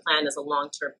has a plan is a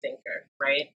long-term thinker,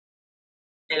 right?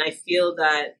 And I feel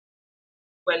that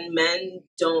when men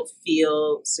don't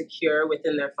feel secure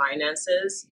within their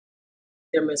finances,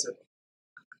 they're miserable.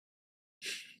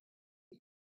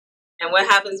 And what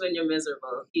happens when you're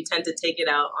miserable? You tend to take it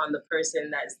out on the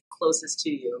person that's closest to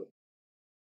you.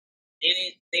 They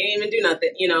didn't even do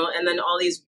nothing, you know, and then all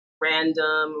these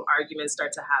random arguments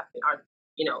start to happen.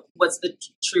 What's the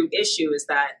true issue is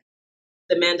that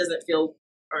the man doesn't feel,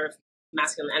 or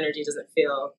masculine energy doesn't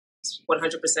feel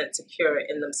 100% secure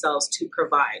in themselves to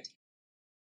provide.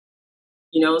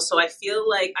 You know, so I feel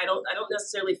like I don't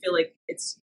necessarily feel like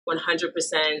it's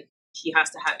 100% he has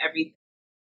to have everything.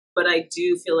 But I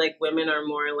do feel like women are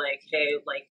more like, hey,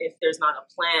 like if there's not a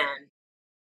plan,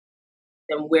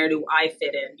 then where do I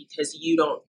fit in? Because you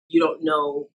don't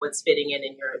know what's fitting in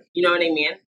your, you know what I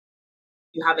mean?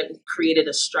 You haven't created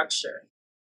a structure.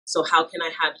 So how can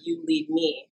I have you lead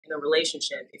me in a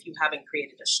relationship if you haven't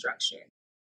created a structure?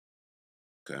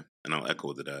 Okay. And I'll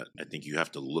echo to that. I think you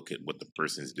have to look at what the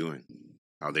person's doing,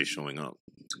 how they're showing up,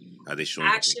 how they're showing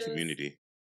up in community.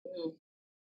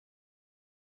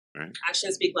 Right?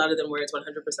 Actions speak louder than words,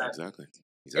 100%. Exactly.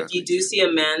 If you do see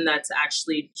a man that's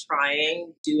actually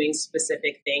trying, doing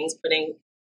specific things, putting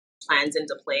plans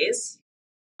into place,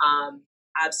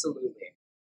 absolutely.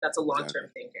 That's a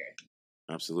long-term thinker.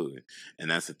 Absolutely. And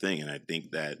that's the thing. And I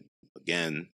think that,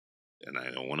 again, and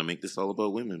I don't want to make this all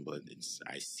about women, but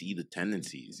I see the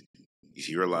tendencies. You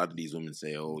hear a lot of these women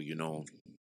say, oh, you know,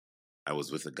 I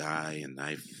was with a guy and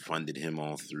I funded him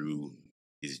all through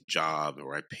his job,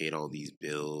 or I paid all these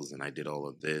bills and I did all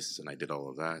of this and I did all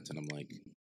of that. And I'm like,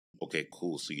 okay,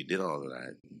 cool. So you did all of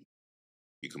that.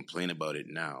 You complain about it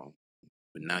now,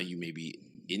 but now you may be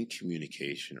in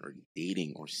communication or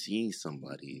dating or seeing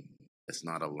somebody that's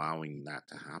not allowing that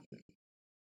to happen.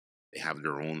 They have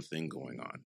their own thing going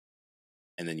on.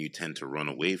 And then you tend to run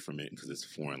away from it because it's a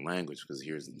foreign language. Because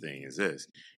here's the thing is this.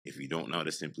 If you don't know how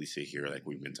to simply sit here, like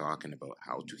we've been talking about,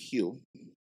 how to heal,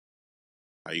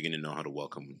 how are you going to know how to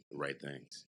welcome the right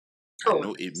things? I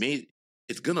know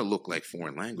it's going to look like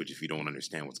foreign language if you don't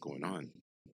understand what's going on.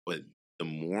 But the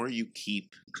more you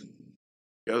keep,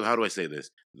 how do I say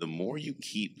this? The more you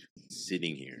keep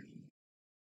sitting here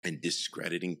and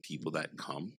discrediting people that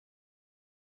come,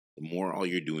 the more all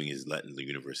you're doing is letting the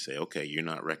universe say, okay, you're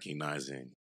not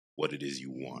recognizing what it is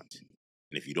you want.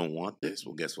 And if you don't want this,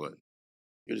 well, guess what?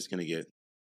 You're just going to get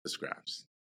the scraps.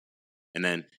 And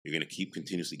then you're going to keep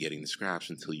continuously getting the scraps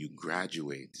until you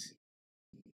graduate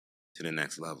to the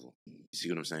next level. You see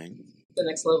what I'm saying? The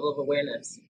next level of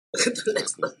awareness. The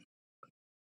next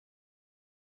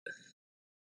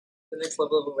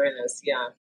level of awareness.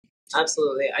 Yeah,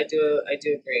 absolutely. I do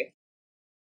agree.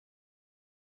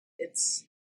 I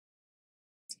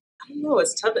don't know.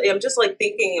 It's tough. I'm just like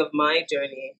thinking of my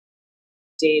journey,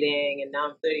 dating, and now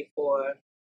I'm 34. I'm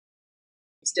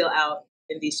still out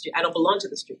in these streets. I don't belong to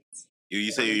the streets.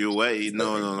 You say you're what?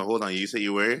 No, hold on. You say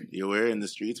you're where in the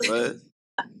streets? What?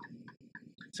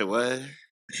 So what? I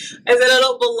said I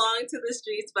don't belong to the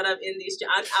streets, but I'm in these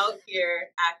streets. I'm out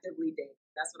here actively dating.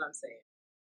 That's what I'm saying.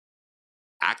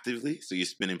 Actively? So you're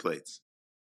spinning plates?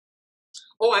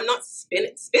 Oh, I'm not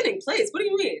spinning plates. What do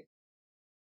you mean?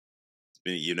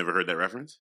 You never heard that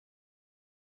reference?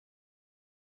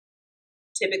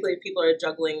 Typically, people are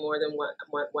juggling more than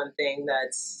one thing.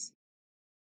 That's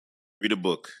read a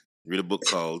book. Read a book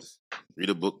called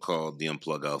The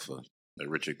Unplug Alpha by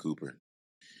Richard Cooper.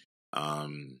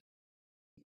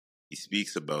 He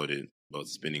speaks about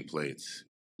spinning plates,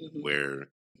 where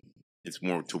it's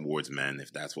more towards men,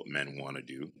 if that's what men want to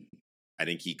do. I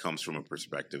think he comes from a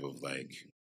perspective of like,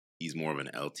 he's more of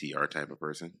an LTR type of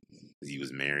person because he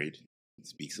was married. He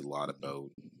speaks a lot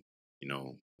about, you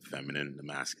know, the feminine, the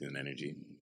masculine energy.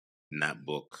 In that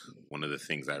book, one of the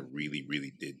things I really,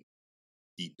 really did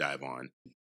deep dive on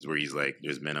is where he's like,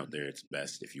 there's men out there, it's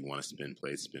best if you want to spin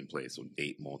plates. So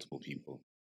date multiple people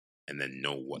and then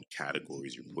know what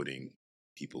categories you're putting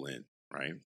people in,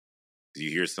 right? Because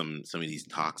you hear some of these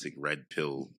toxic red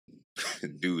pill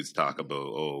dudes talk about,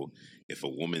 oh, if a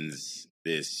woman's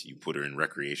this, you put her in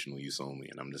recreational use only.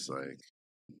 And I'm just like,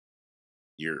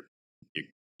 you're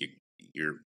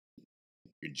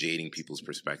jading people's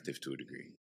perspective to a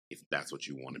degree, if that's what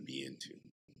you want to be into.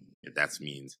 If that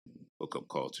means hookup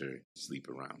culture, sleep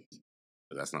around.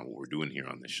 But that's not what we're doing here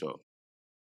on this show.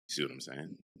 You see what I'm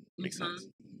saying? Makes sense?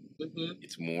 Mm-hmm.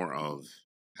 It's more of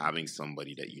having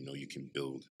somebody that you know you can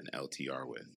build an LTR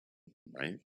with,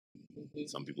 right? Mm-hmm.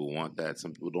 Some people want that,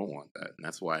 some people don't want that. And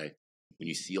that's why when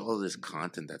you see all this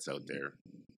content that's out there,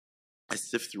 I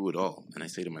sift through it all. And I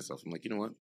say to myself, I'm like, you know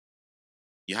what?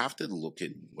 You have to look at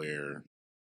where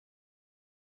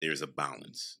there's a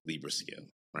balance, Libra scale,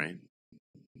 right?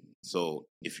 So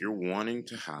if you're wanting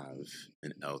to have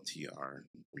an LTR, or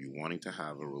you're wanting to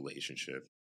have a relationship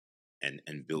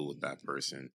and build with that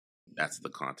person, that's the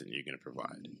content you're going to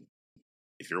provide.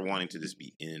 If you're wanting to just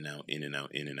be in and out, in and out,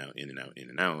 in and out, in and out, in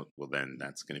and out, well, then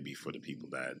that's going to be for the people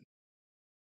that,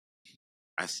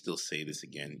 I still say this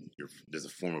again, there's a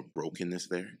form of brokenness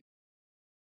there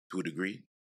to a degree,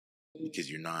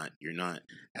 because you're not,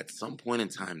 at some point in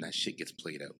time, that shit gets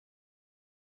played out.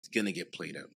 It's going to get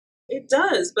played out. It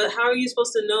does, but how are you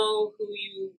supposed to know who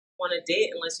you want to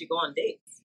date unless you go on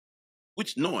dates?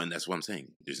 And that's what I'm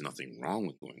saying. There's nothing wrong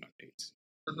with going on dates.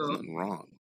 There's nothing wrong.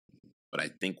 But I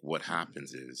think what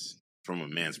happens is, from a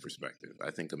man's perspective,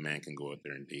 I think a man can go out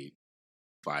there and date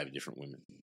 5 different women,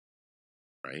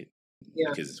 right? Yeah.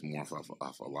 Because it's more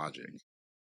off of logic.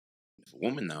 If a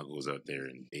woman now goes out there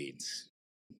and dates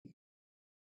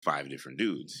 5 different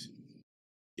dudes,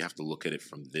 you have to look at it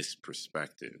from this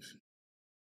perspective.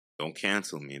 Don't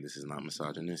cancel me. This is not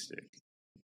misogynistic.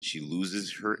 She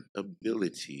loses her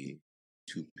ability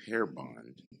to pair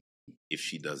bond if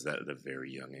she does that at a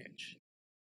very young age.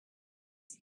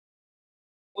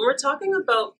 When we're talking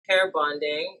about pair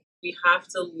bonding, we have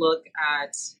to look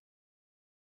at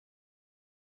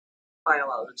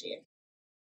biology.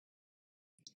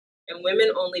 And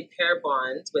women only pair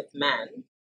bond with men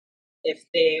if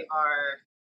they are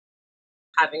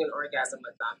having an orgasm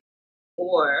with them.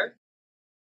 Or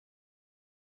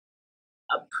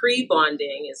a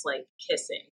pre-bonding is like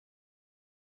kissing,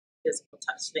 physical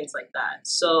touch, things like that.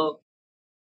 So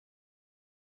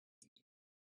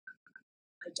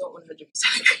I don't 100%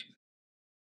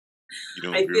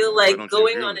 agree. I feel like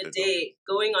going on a date,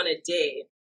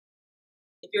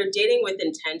 if you're dating with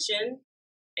intention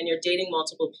and you're dating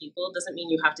multiple people, doesn't mean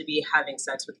you have to be having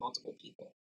sex with multiple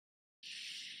people.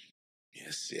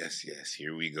 Yes.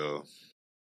 Here we go.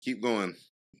 Keep going.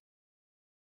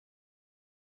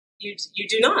 You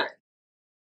do not.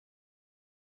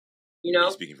 You know? Are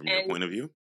you speaking from your point of view?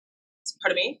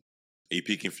 Pardon me?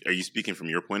 Are you speaking from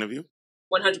your point of view?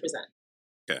 100%.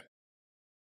 Okay.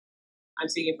 I'm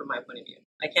speaking from my point of view.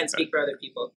 I can't speak for other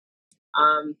people.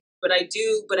 But I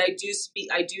do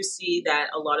see that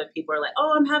a lot of people are like,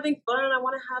 "Oh, I'm having fun. I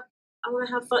want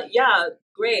to have fun." Yeah,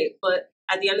 great. But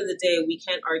at the end of the day, we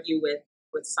can't argue with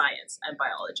science and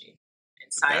biology.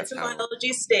 And science and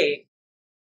biology state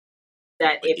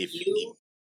that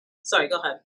sorry, go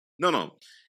ahead. No.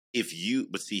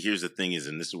 But see, here's the thing is,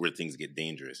 and this is where things get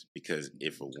dangerous, because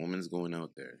if a woman's going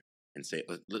out there and say,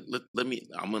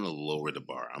 I'm going to lower the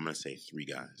bar. I'm going to say 3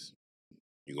 guys.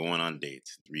 You're going on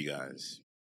dates, 3 guys.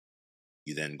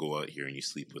 You then go out here and you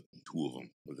sleep with 2 of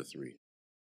them, of the 3.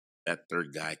 That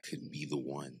 3rd guy could be the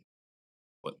one.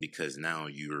 But because now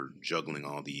you're juggling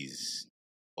all these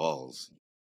balls,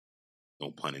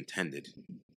 no pun intended,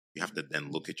 you have to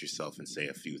then look at yourself and say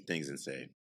a few things and say,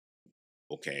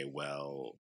 okay,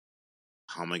 well,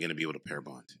 how am I going to be able to pair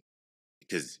bond?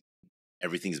 Because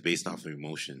everything's based off of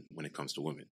emotion when it comes to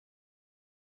women.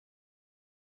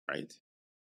 Right?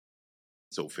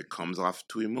 So if it comes off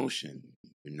to emotion,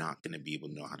 you're not going to be able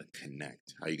to know how to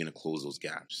connect. How are you going to close those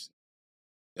gaps?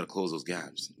 You got to close those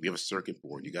gaps. If you have a circuit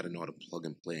board, you got to know how to plug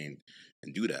and play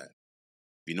and do that.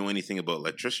 If you know anything about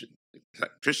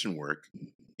electrician work,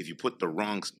 if you put the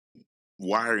wrong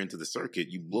wire into the circuit,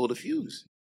 you blow the fuse.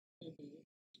 Mm-hmm.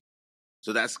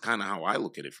 So that's kind of how I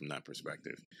look at it from that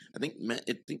perspective. I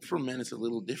think for men it's a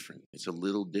little different. It's a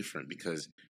little different because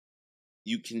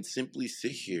you can simply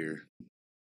sit here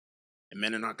and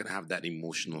men are not going to have that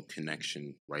emotional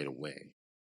connection right away.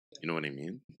 You know what I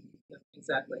mean? Yeah,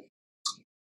 exactly.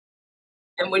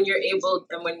 And when you're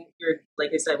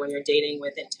like I said, when you're dating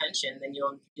with intention, then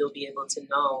you'll be able to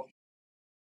know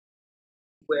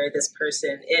where this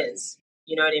person is.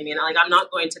 You know what I mean? Like, I'm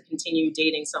not going to continue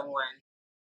dating someone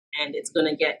and it's going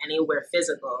to get anywhere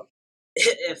physical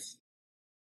if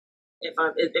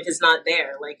it's not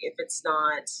there. Like, if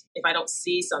I don't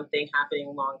see something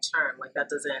happening long term, like that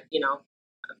doesn't,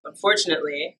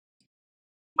 unfortunately,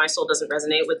 my soul doesn't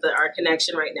resonate with our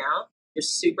connection right now. You're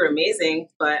super amazing,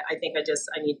 but I think I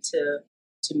need to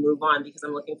move on because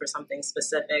I'm looking for something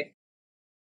specific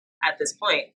at this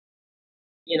point,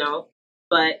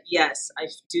 But yes, I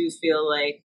do feel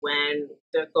like when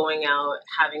they're going out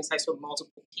having sex with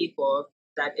multiple people,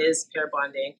 that is pair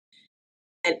bonding.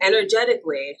 And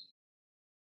energetically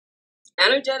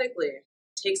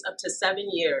takes up to 7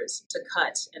 years to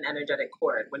cut an energetic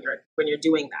cord when you're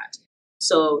doing that.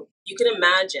 So you can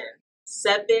imagine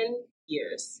 7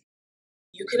 years.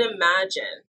 You can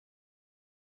imagine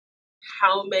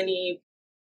how many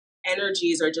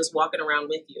energies are just walking around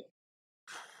with you.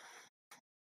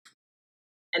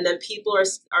 And then people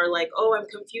are like, oh, I'm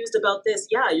confused about this.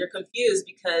 Yeah, you're confused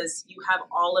because you have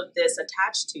all of this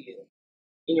attached to you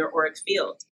in your auric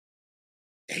field.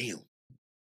 Damn.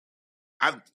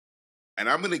 I'm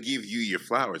going to give you your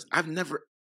flowers. I've never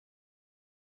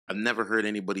heard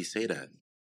anybody say that.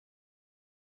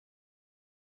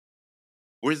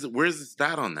 Where's the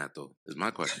stat on that though? Is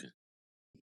my question.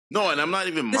 No, and I'm not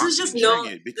even. This is just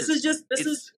known. This is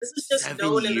just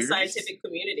known in the scientific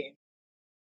community.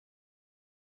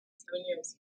 7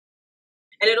 years,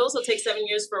 and it also takes 7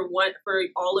 years for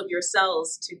all of your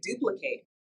cells to duplicate.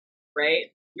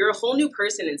 Right, you're a whole new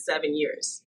person in 7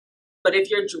 years. But if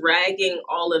you're dragging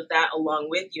all of that along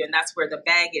with you, and that's where the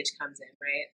baggage comes in,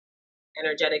 right?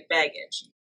 Energetic baggage.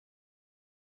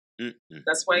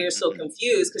 That's why you're so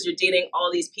confused, because you're dating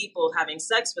all these people, having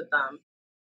sex with them,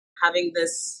 having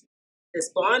this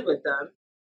bond with them,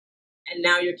 and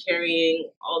now you're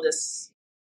carrying all this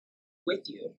with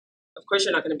you. Of course,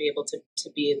 you're not going to be able to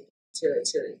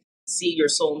see your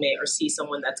soulmate or see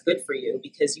someone that's good for you,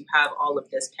 because you have all of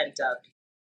this pent up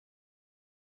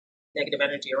negative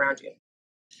energy around you.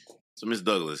 So, Miss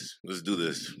Douglas, let's do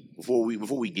this before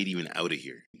we get even out of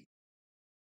here.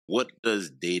 What does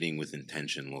dating with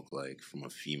intention look like from a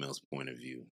female's point of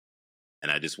view? And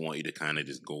I just want you to kind of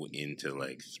just go into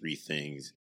like 3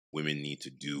 things women need to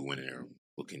do when they're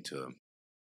looking to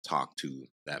talk to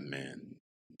that man,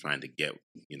 trying to get,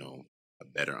 a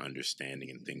better understanding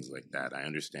and things like that. I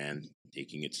understand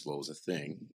taking it slow is a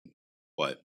thing,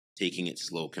 but taking it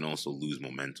slow can also lose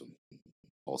momentum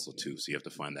also too. So you have to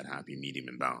find that happy medium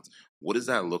and balance. What does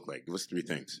that look like? Give us 3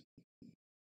 things.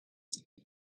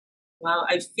 Well,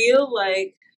 I feel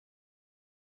like,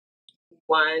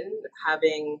 one,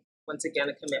 having, once again,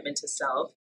 a commitment to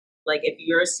self. Like, if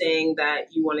you're saying that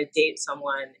you want to date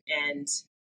someone and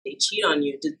they cheat on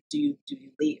you, do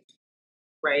you leave?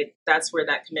 Right? That's where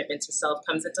that commitment to self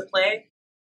comes into play.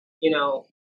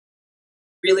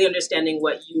 Really understanding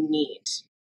what you need.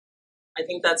 I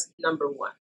think that's number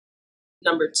 1.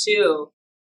 Number 2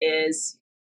 is,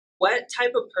 what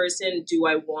type of person do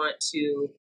I want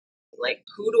to,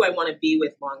 who do I want to be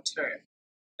with long term?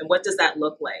 And what does that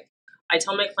look like? I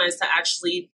tell my clients to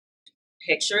actually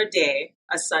picture a day,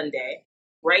 a Sunday,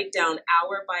 write down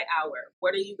hour by hour.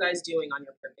 What are you guys doing on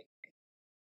your perfect day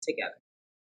together?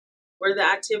 What are the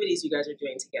activities you guys are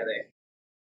doing together?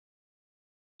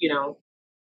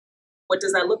 What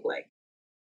does that look like?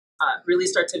 Really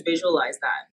start to visualize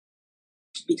that,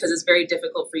 because it's very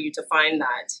difficult for you to find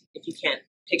that if you can't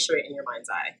picture it in your mind's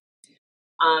eye.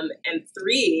 And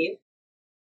 3,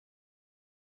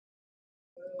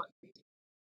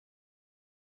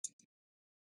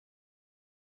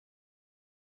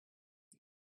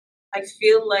 I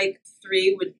feel like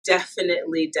 3 would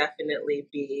definitely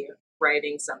be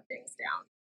writing some things down.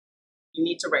 You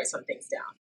need to write some things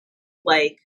down.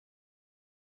 Like,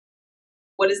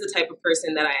 what is the type of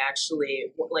person that I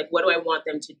actually, what do I want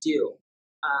them to do?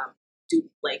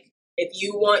 If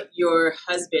you want your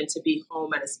husband to be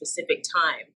home at a specific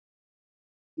time,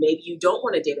 maybe you don't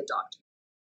want to date a doctor.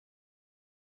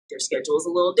 Their schedule is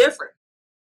a little different.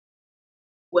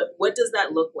 What does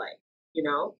that look like?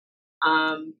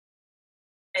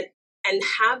 And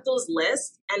have those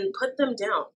lists and put them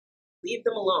down. Leave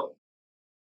them alone.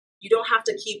 You don't have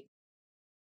to keep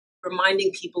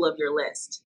reminding people of your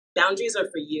list. Boundaries are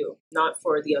for you, not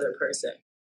for the other person.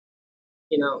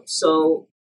 So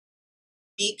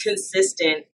be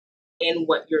consistent in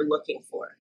what you're looking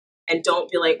for. And don't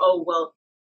be like, oh, well,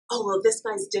 this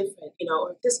guy's different,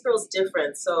 or this girl's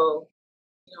different. So,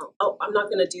 I'm not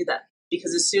going to do that.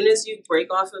 Because as soon as you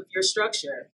break off of your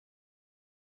structure,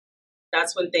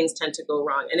 that's when things tend to go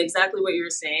wrong. And exactly what you're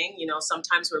saying,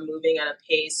 sometimes we're moving at a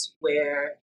pace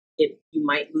where you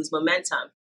might lose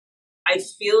momentum. I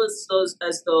feel as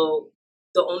though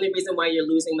the only reason why you're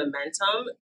losing momentum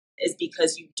is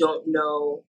because you don't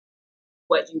know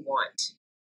what you want.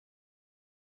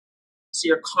 So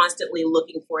you're constantly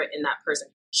looking for it in that person.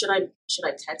 Should I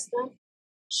text them?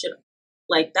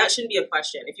 That shouldn't be a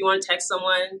question. If you want to text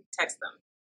someone, text them,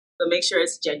 but make sure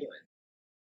it's genuine.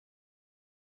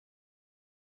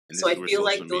 So I feel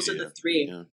like those are the 3.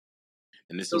 Yeah.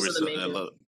 And those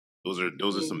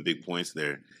are some big points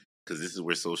there, because this is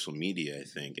where social media, I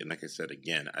think, and like I said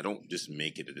again, I don't just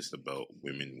make it just about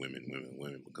women,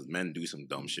 because men do some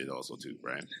dumb shit also too,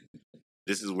 right?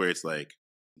 This is where it's like,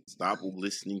 stop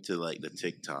listening to like the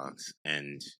TikToks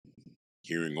and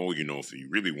hearing, if he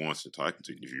really wants to talk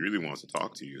to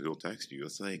you, he'll text you.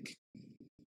 It's like,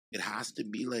 it has to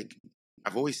be like,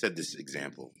 I've always said this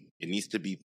example. It needs to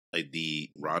be like the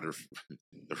Roger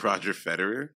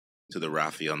Federer to the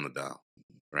Rafael Nadal,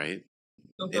 right?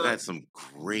 They've had some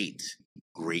great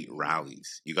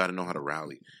rallies. You got to know how to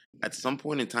rally. At some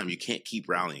point in time, you can't keep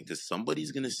rallying, because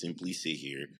somebody's going to simply sit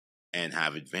here and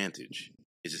have advantage.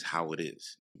 It's just how it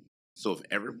is. So if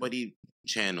everybody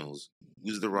channels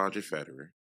who's the Roger Federer,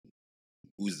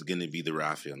 who's going to be the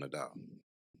Rafael Nadal.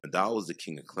 Nadal was the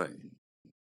king of clay.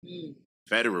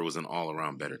 Federer was an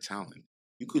all-around better talent.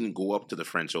 You couldn't go up to the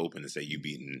French Open and say you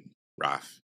beaten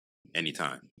Raf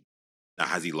anytime. Now,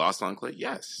 has he lost on clay?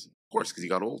 Yes, of course, because he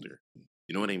got older.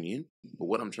 You know what I mean? But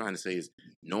what I'm trying to say is,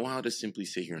 know how to simply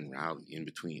sit here and rally in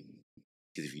between.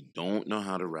 Because if you don't know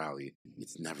how to rally,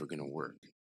 it's never going to work.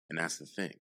 And that's the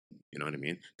thing. You know what I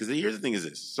mean? Because here's the thing: is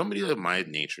this somebody of my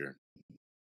nature,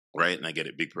 right? And I get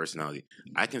it, big personality.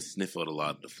 I can sniff out a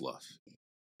lot of the fluff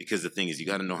because the thing is, you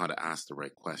got to know how to ask the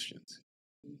right questions.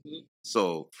 Mm-hmm.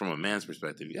 So, from a man's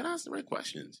perspective, you got to ask the right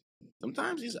questions.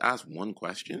 Sometimes you just ask one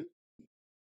question, and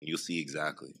you'll see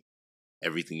exactly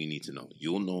everything you need to know.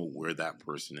 You'll know where that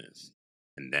person is,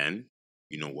 and then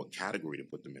you know what category to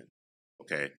put them in.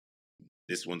 Okay,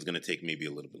 this one's gonna take maybe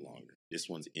a little bit longer. This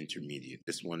one's intermediate.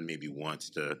 This one maybe wants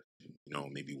to,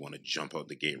 maybe want to jump out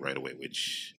the gate right away.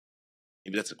 Which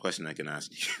maybe that's a question I can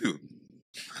ask you.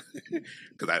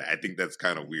 Because I think that's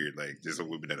kind of weird. Like, there's some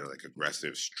women that are like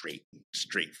aggressive, straight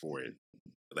for it.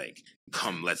 Like,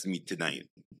 come, let's meet tonight.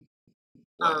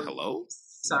 What, hello?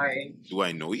 Sorry. Do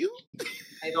I know you?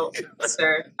 I don't,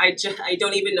 sir. I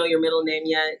don't even know your middle name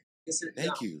yet.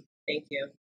 Thank you. Thank you.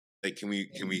 Like, can we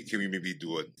maybe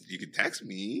do a? You can text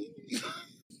me.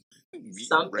 Meet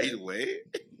Something right away.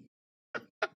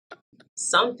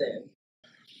 Something.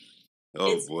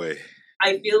 Oh boy.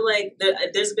 I feel like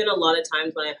there's been a lot of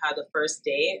times when I've had the first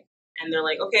date, and they're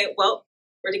like, "Okay, well,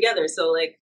 we're together, so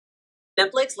like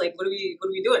Netflix, like what are we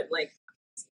doing?" Like,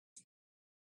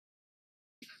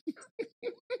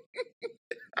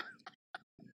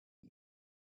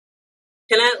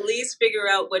 can I at least figure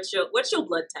out what's your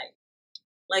blood type?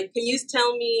 Like, can you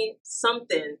tell me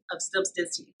something of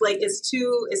substance? Like, it's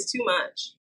too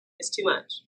much. It's too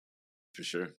much. For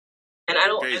sure. And I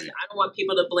don't want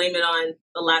people to blame it on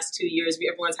the last 2 years.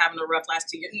 Everyone's having a rough last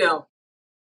 2 years. No.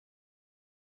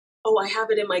 Oh, I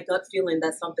have it in my gut feeling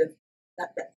that something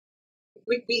that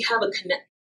we have a connect.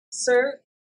 Sir,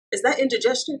 is that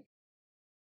indigestion?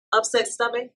 Upset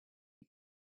stomach?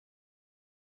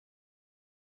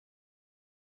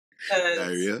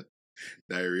 Diarrhea?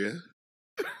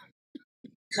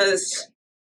 Because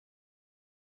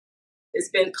it's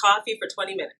been coffee for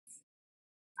 20 minutes.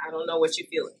 I don't know what you're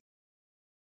feeling.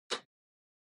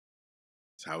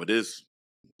 That's how it is.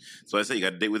 So I say you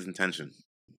got to date with intention.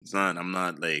 I'm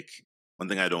not like, one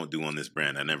thing I don't do on this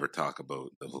brand, I never talk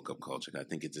about the hookup culture. I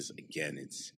think it's just, again,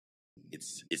 it's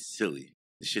silly.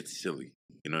 The shit's silly.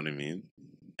 You know what I mean?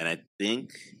 And I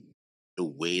think the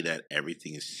way that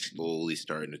everything is slowly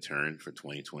starting to turn for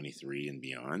 2023 and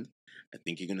beyond, I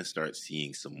think you're going to start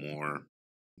seeing some more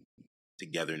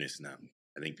togetherness now.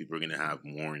 I think people are going to have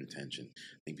more intention.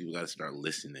 I think people got to start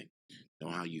listening, know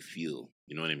how you feel.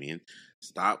 You know what I mean?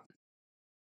 Stop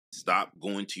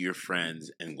going to your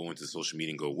friends and going to social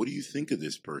media and go, what do you think of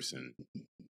this person?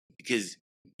 Because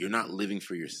you're not living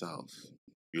for yourself.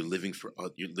 You're living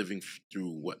through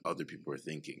what other people are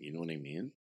thinking. You know what I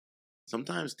mean?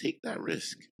 Sometimes take that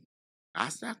risk.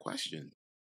 Ask that question.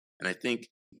 And I think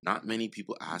not many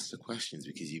people ask the questions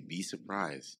because you'd be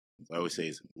surprised. So I always say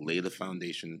is lay the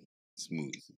foundation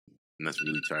smooth. And that's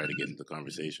really try to get into the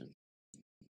conversation.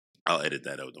 I'll edit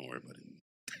that out. Don't worry about it.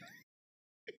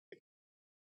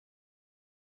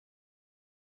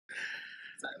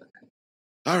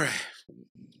 All right.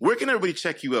 Where can everybody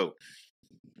check you out?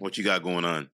 What you got going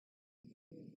on?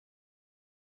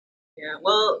 Yeah,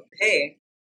 well, hey,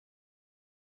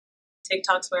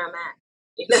 TikTok's where I'm at.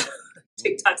 You know,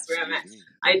 TikTok's where I'm at.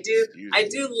 I do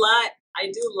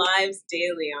lives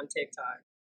daily on TikTok.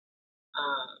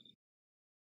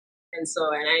 And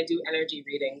I do energy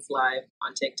readings live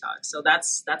on TikTok. So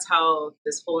that's how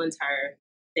this whole entire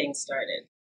thing started,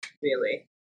 really.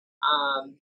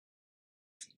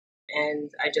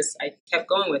 And I kept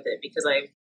going with it because I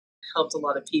helped a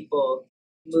lot of people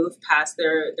move past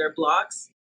their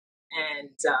blocks. And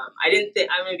I didn't think,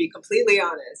 I'm going to be completely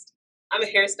honest. I'm a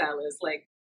hairstylist. Like,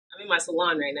 I'm in my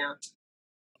salon right now.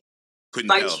 Couldn't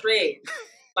by tell. trade.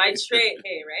 By trade.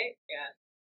 Hey, right? Yeah.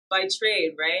 By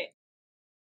trade, right?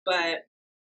 But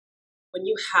when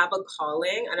you have a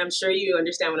calling, and I'm sure you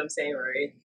understand what I'm saying,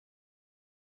 Rory,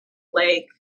 like,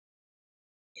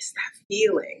 it's that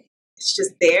feeling. It's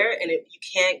just there, and you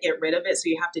can't get rid of it, so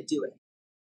you have to do it.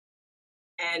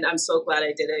 And I'm so glad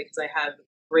I did it because I have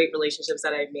great relationships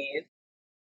that I've made.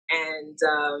 And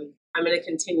I'm going to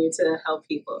continue to help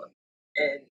people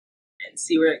and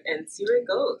see where it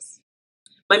goes.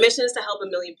 My mission is to help 1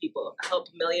 million people. I help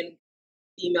 1 million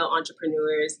female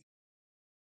entrepreneurs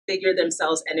figure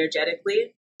themselves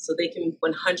energetically so they can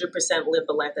 100% live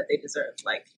the life that they deserve.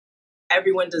 Like,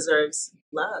 everyone deserves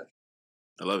love.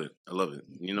 I love it.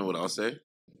 You know what I'll say?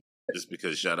 Just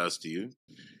because shout outs to you,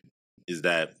 is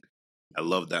that I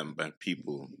love that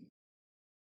people,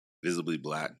 visibly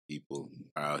black people,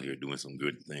 are out here doing some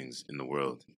good things in the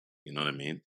world. You know what I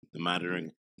mean? No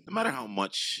matter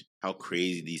how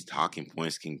crazy these talking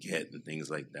points can get and things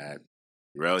like that,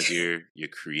 you're out here, you're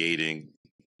creating,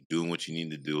 doing what you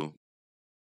need to do.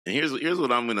 And here's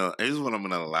what I'm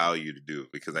gonna allow you to do,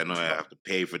 because I know I have to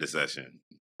pay for the session.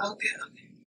 Okay.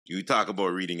 You talk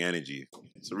about reading energy,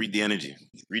 so read the energy.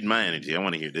 Read my energy. I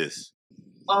want to hear this.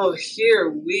 Oh, here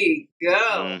we go.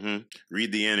 Mm-hmm.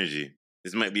 Read the energy.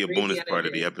 This might be a Read bonus the part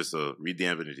of the energy. episode. Read the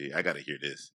energy. I gotta hear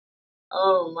this.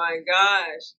 Oh my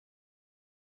gosh.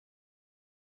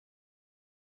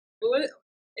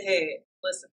 Hey,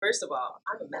 listen, first of all,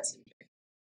 I'm a messenger.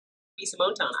 Be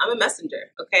Simone Town. I'm a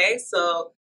messenger, okay?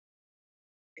 So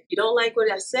if you don't like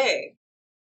what I say,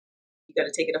 you got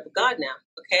to take it up with God now,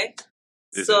 okay?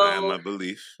 Listen, I have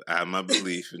my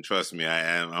belief. And trust me,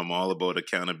 I'm all about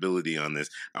accountability on this.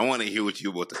 I want to hear what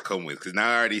you're about to come with, because now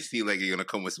I already see like you're gonna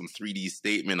come with some 3D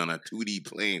statement on a 2D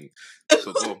plane.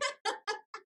 So go.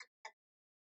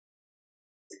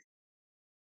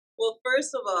 Well,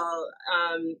 first of all,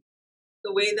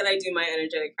 the way that I do my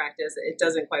energetic practice, it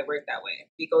doesn't quite work that way.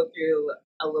 We go through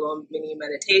a little mini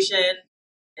meditation,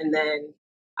 and then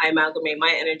I amalgamate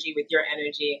my energy with your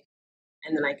energy,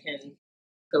 and then I can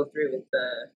go through with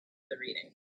the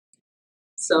reading.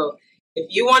 So if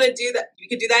you want to do that, you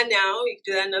could do that now. You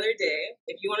could do that another day.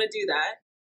 If you want to do that,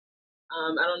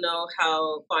 I don't know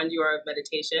how fond you are of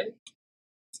meditation,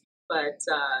 but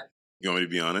you want me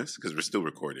to be honest? Because we're still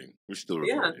recording.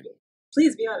 Yeah,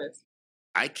 please be honest.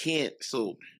 I can't.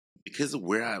 So because of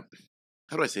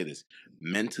how do I say this?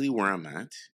 Mentally, where I'm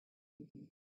at,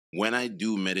 when I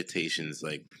do meditations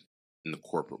like in the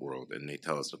corporate world, and they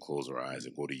tell us to close our eyes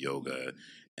and go to yoga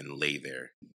and lay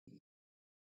there,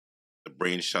 the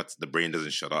brain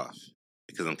doesn't shut off,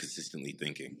 because I'm consistently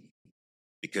thinking.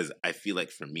 Because I feel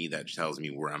like for me, that tells me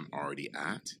where I'm already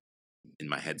at in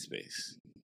my headspace,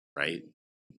 right?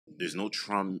 There's no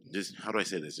trauma. How do I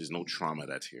say this? There's no trauma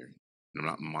that's here. And I'm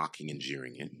not mocking and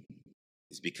jeering it.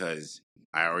 It's because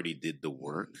I already did the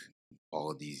work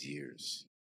all of these years.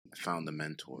 I found the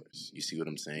mentors. You see what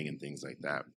I'm saying? And things like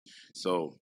that.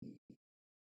 So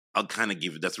I'll kind of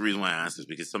give it. That's the reason why I asked this,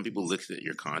 because some people look at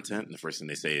your content and the first thing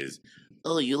they say is,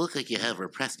 "Oh, you look like you have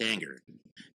repressed anger."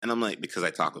 And I'm like, because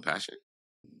I talk with passion.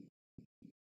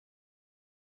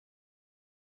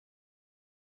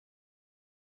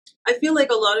 I feel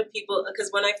like a lot of people,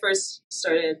 because when I first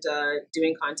started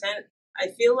doing content, I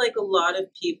feel like a lot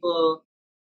of people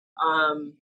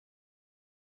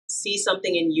see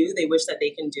something in you they wish that they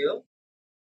can do.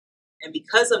 And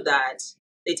because of that,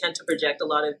 they tend to project a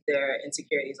lot of their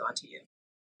insecurities onto you.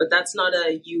 But that's not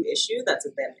a you issue, that's a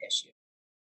them issue.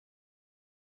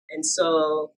 And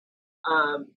so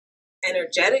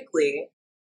energetically,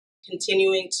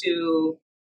 continuing to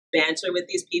banter with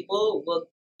these people will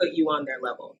put you on their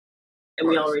level. And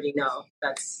we already know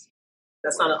that's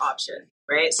not an option,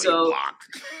 right? So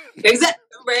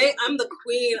exactly, right? I'm the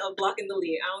queen of blocking the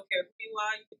lead. I don't care who you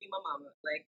are, you could be my mama.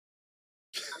 Like,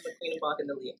 I'm the queen of blocking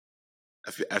the lead.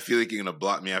 I feel like you're gonna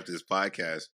block me after this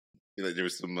podcast. I feel like there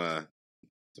was some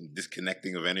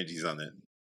disconnecting of energies on it.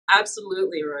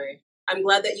 Absolutely, Roy. I'm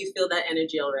glad that you feel that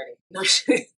energy already. No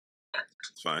shit.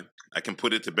 It's fine. I can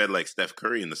put it to bed like Steph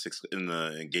Curry in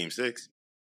Game 6.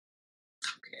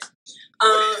 Okay.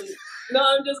 No,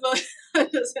 I'm just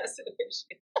messing with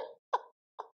you.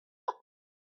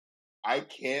 I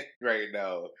can't right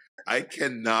now. I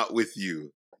cannot with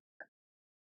you.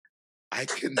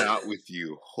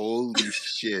 Holy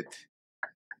shit.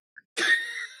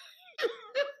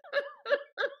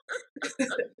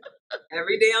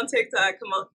 Every day on TikTok,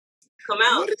 come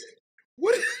out.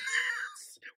 What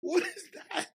is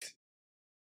that?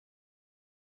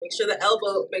 Make sure the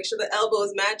elbow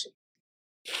is matching.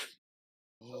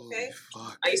 Okay.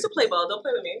 Fuck. I used to play ball. Don't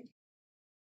play with me.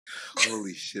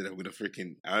 Holy shit!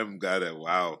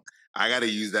 Wow. I gotta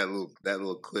use that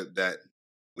little clip.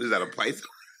 What is that? A python?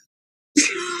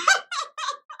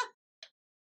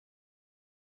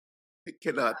 I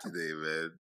cannot today,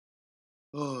 man.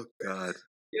 Oh God.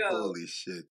 Yo. Holy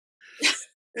shit.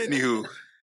 Anywho,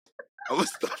 I'm gonna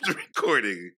stop the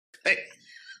recording. I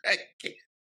can't.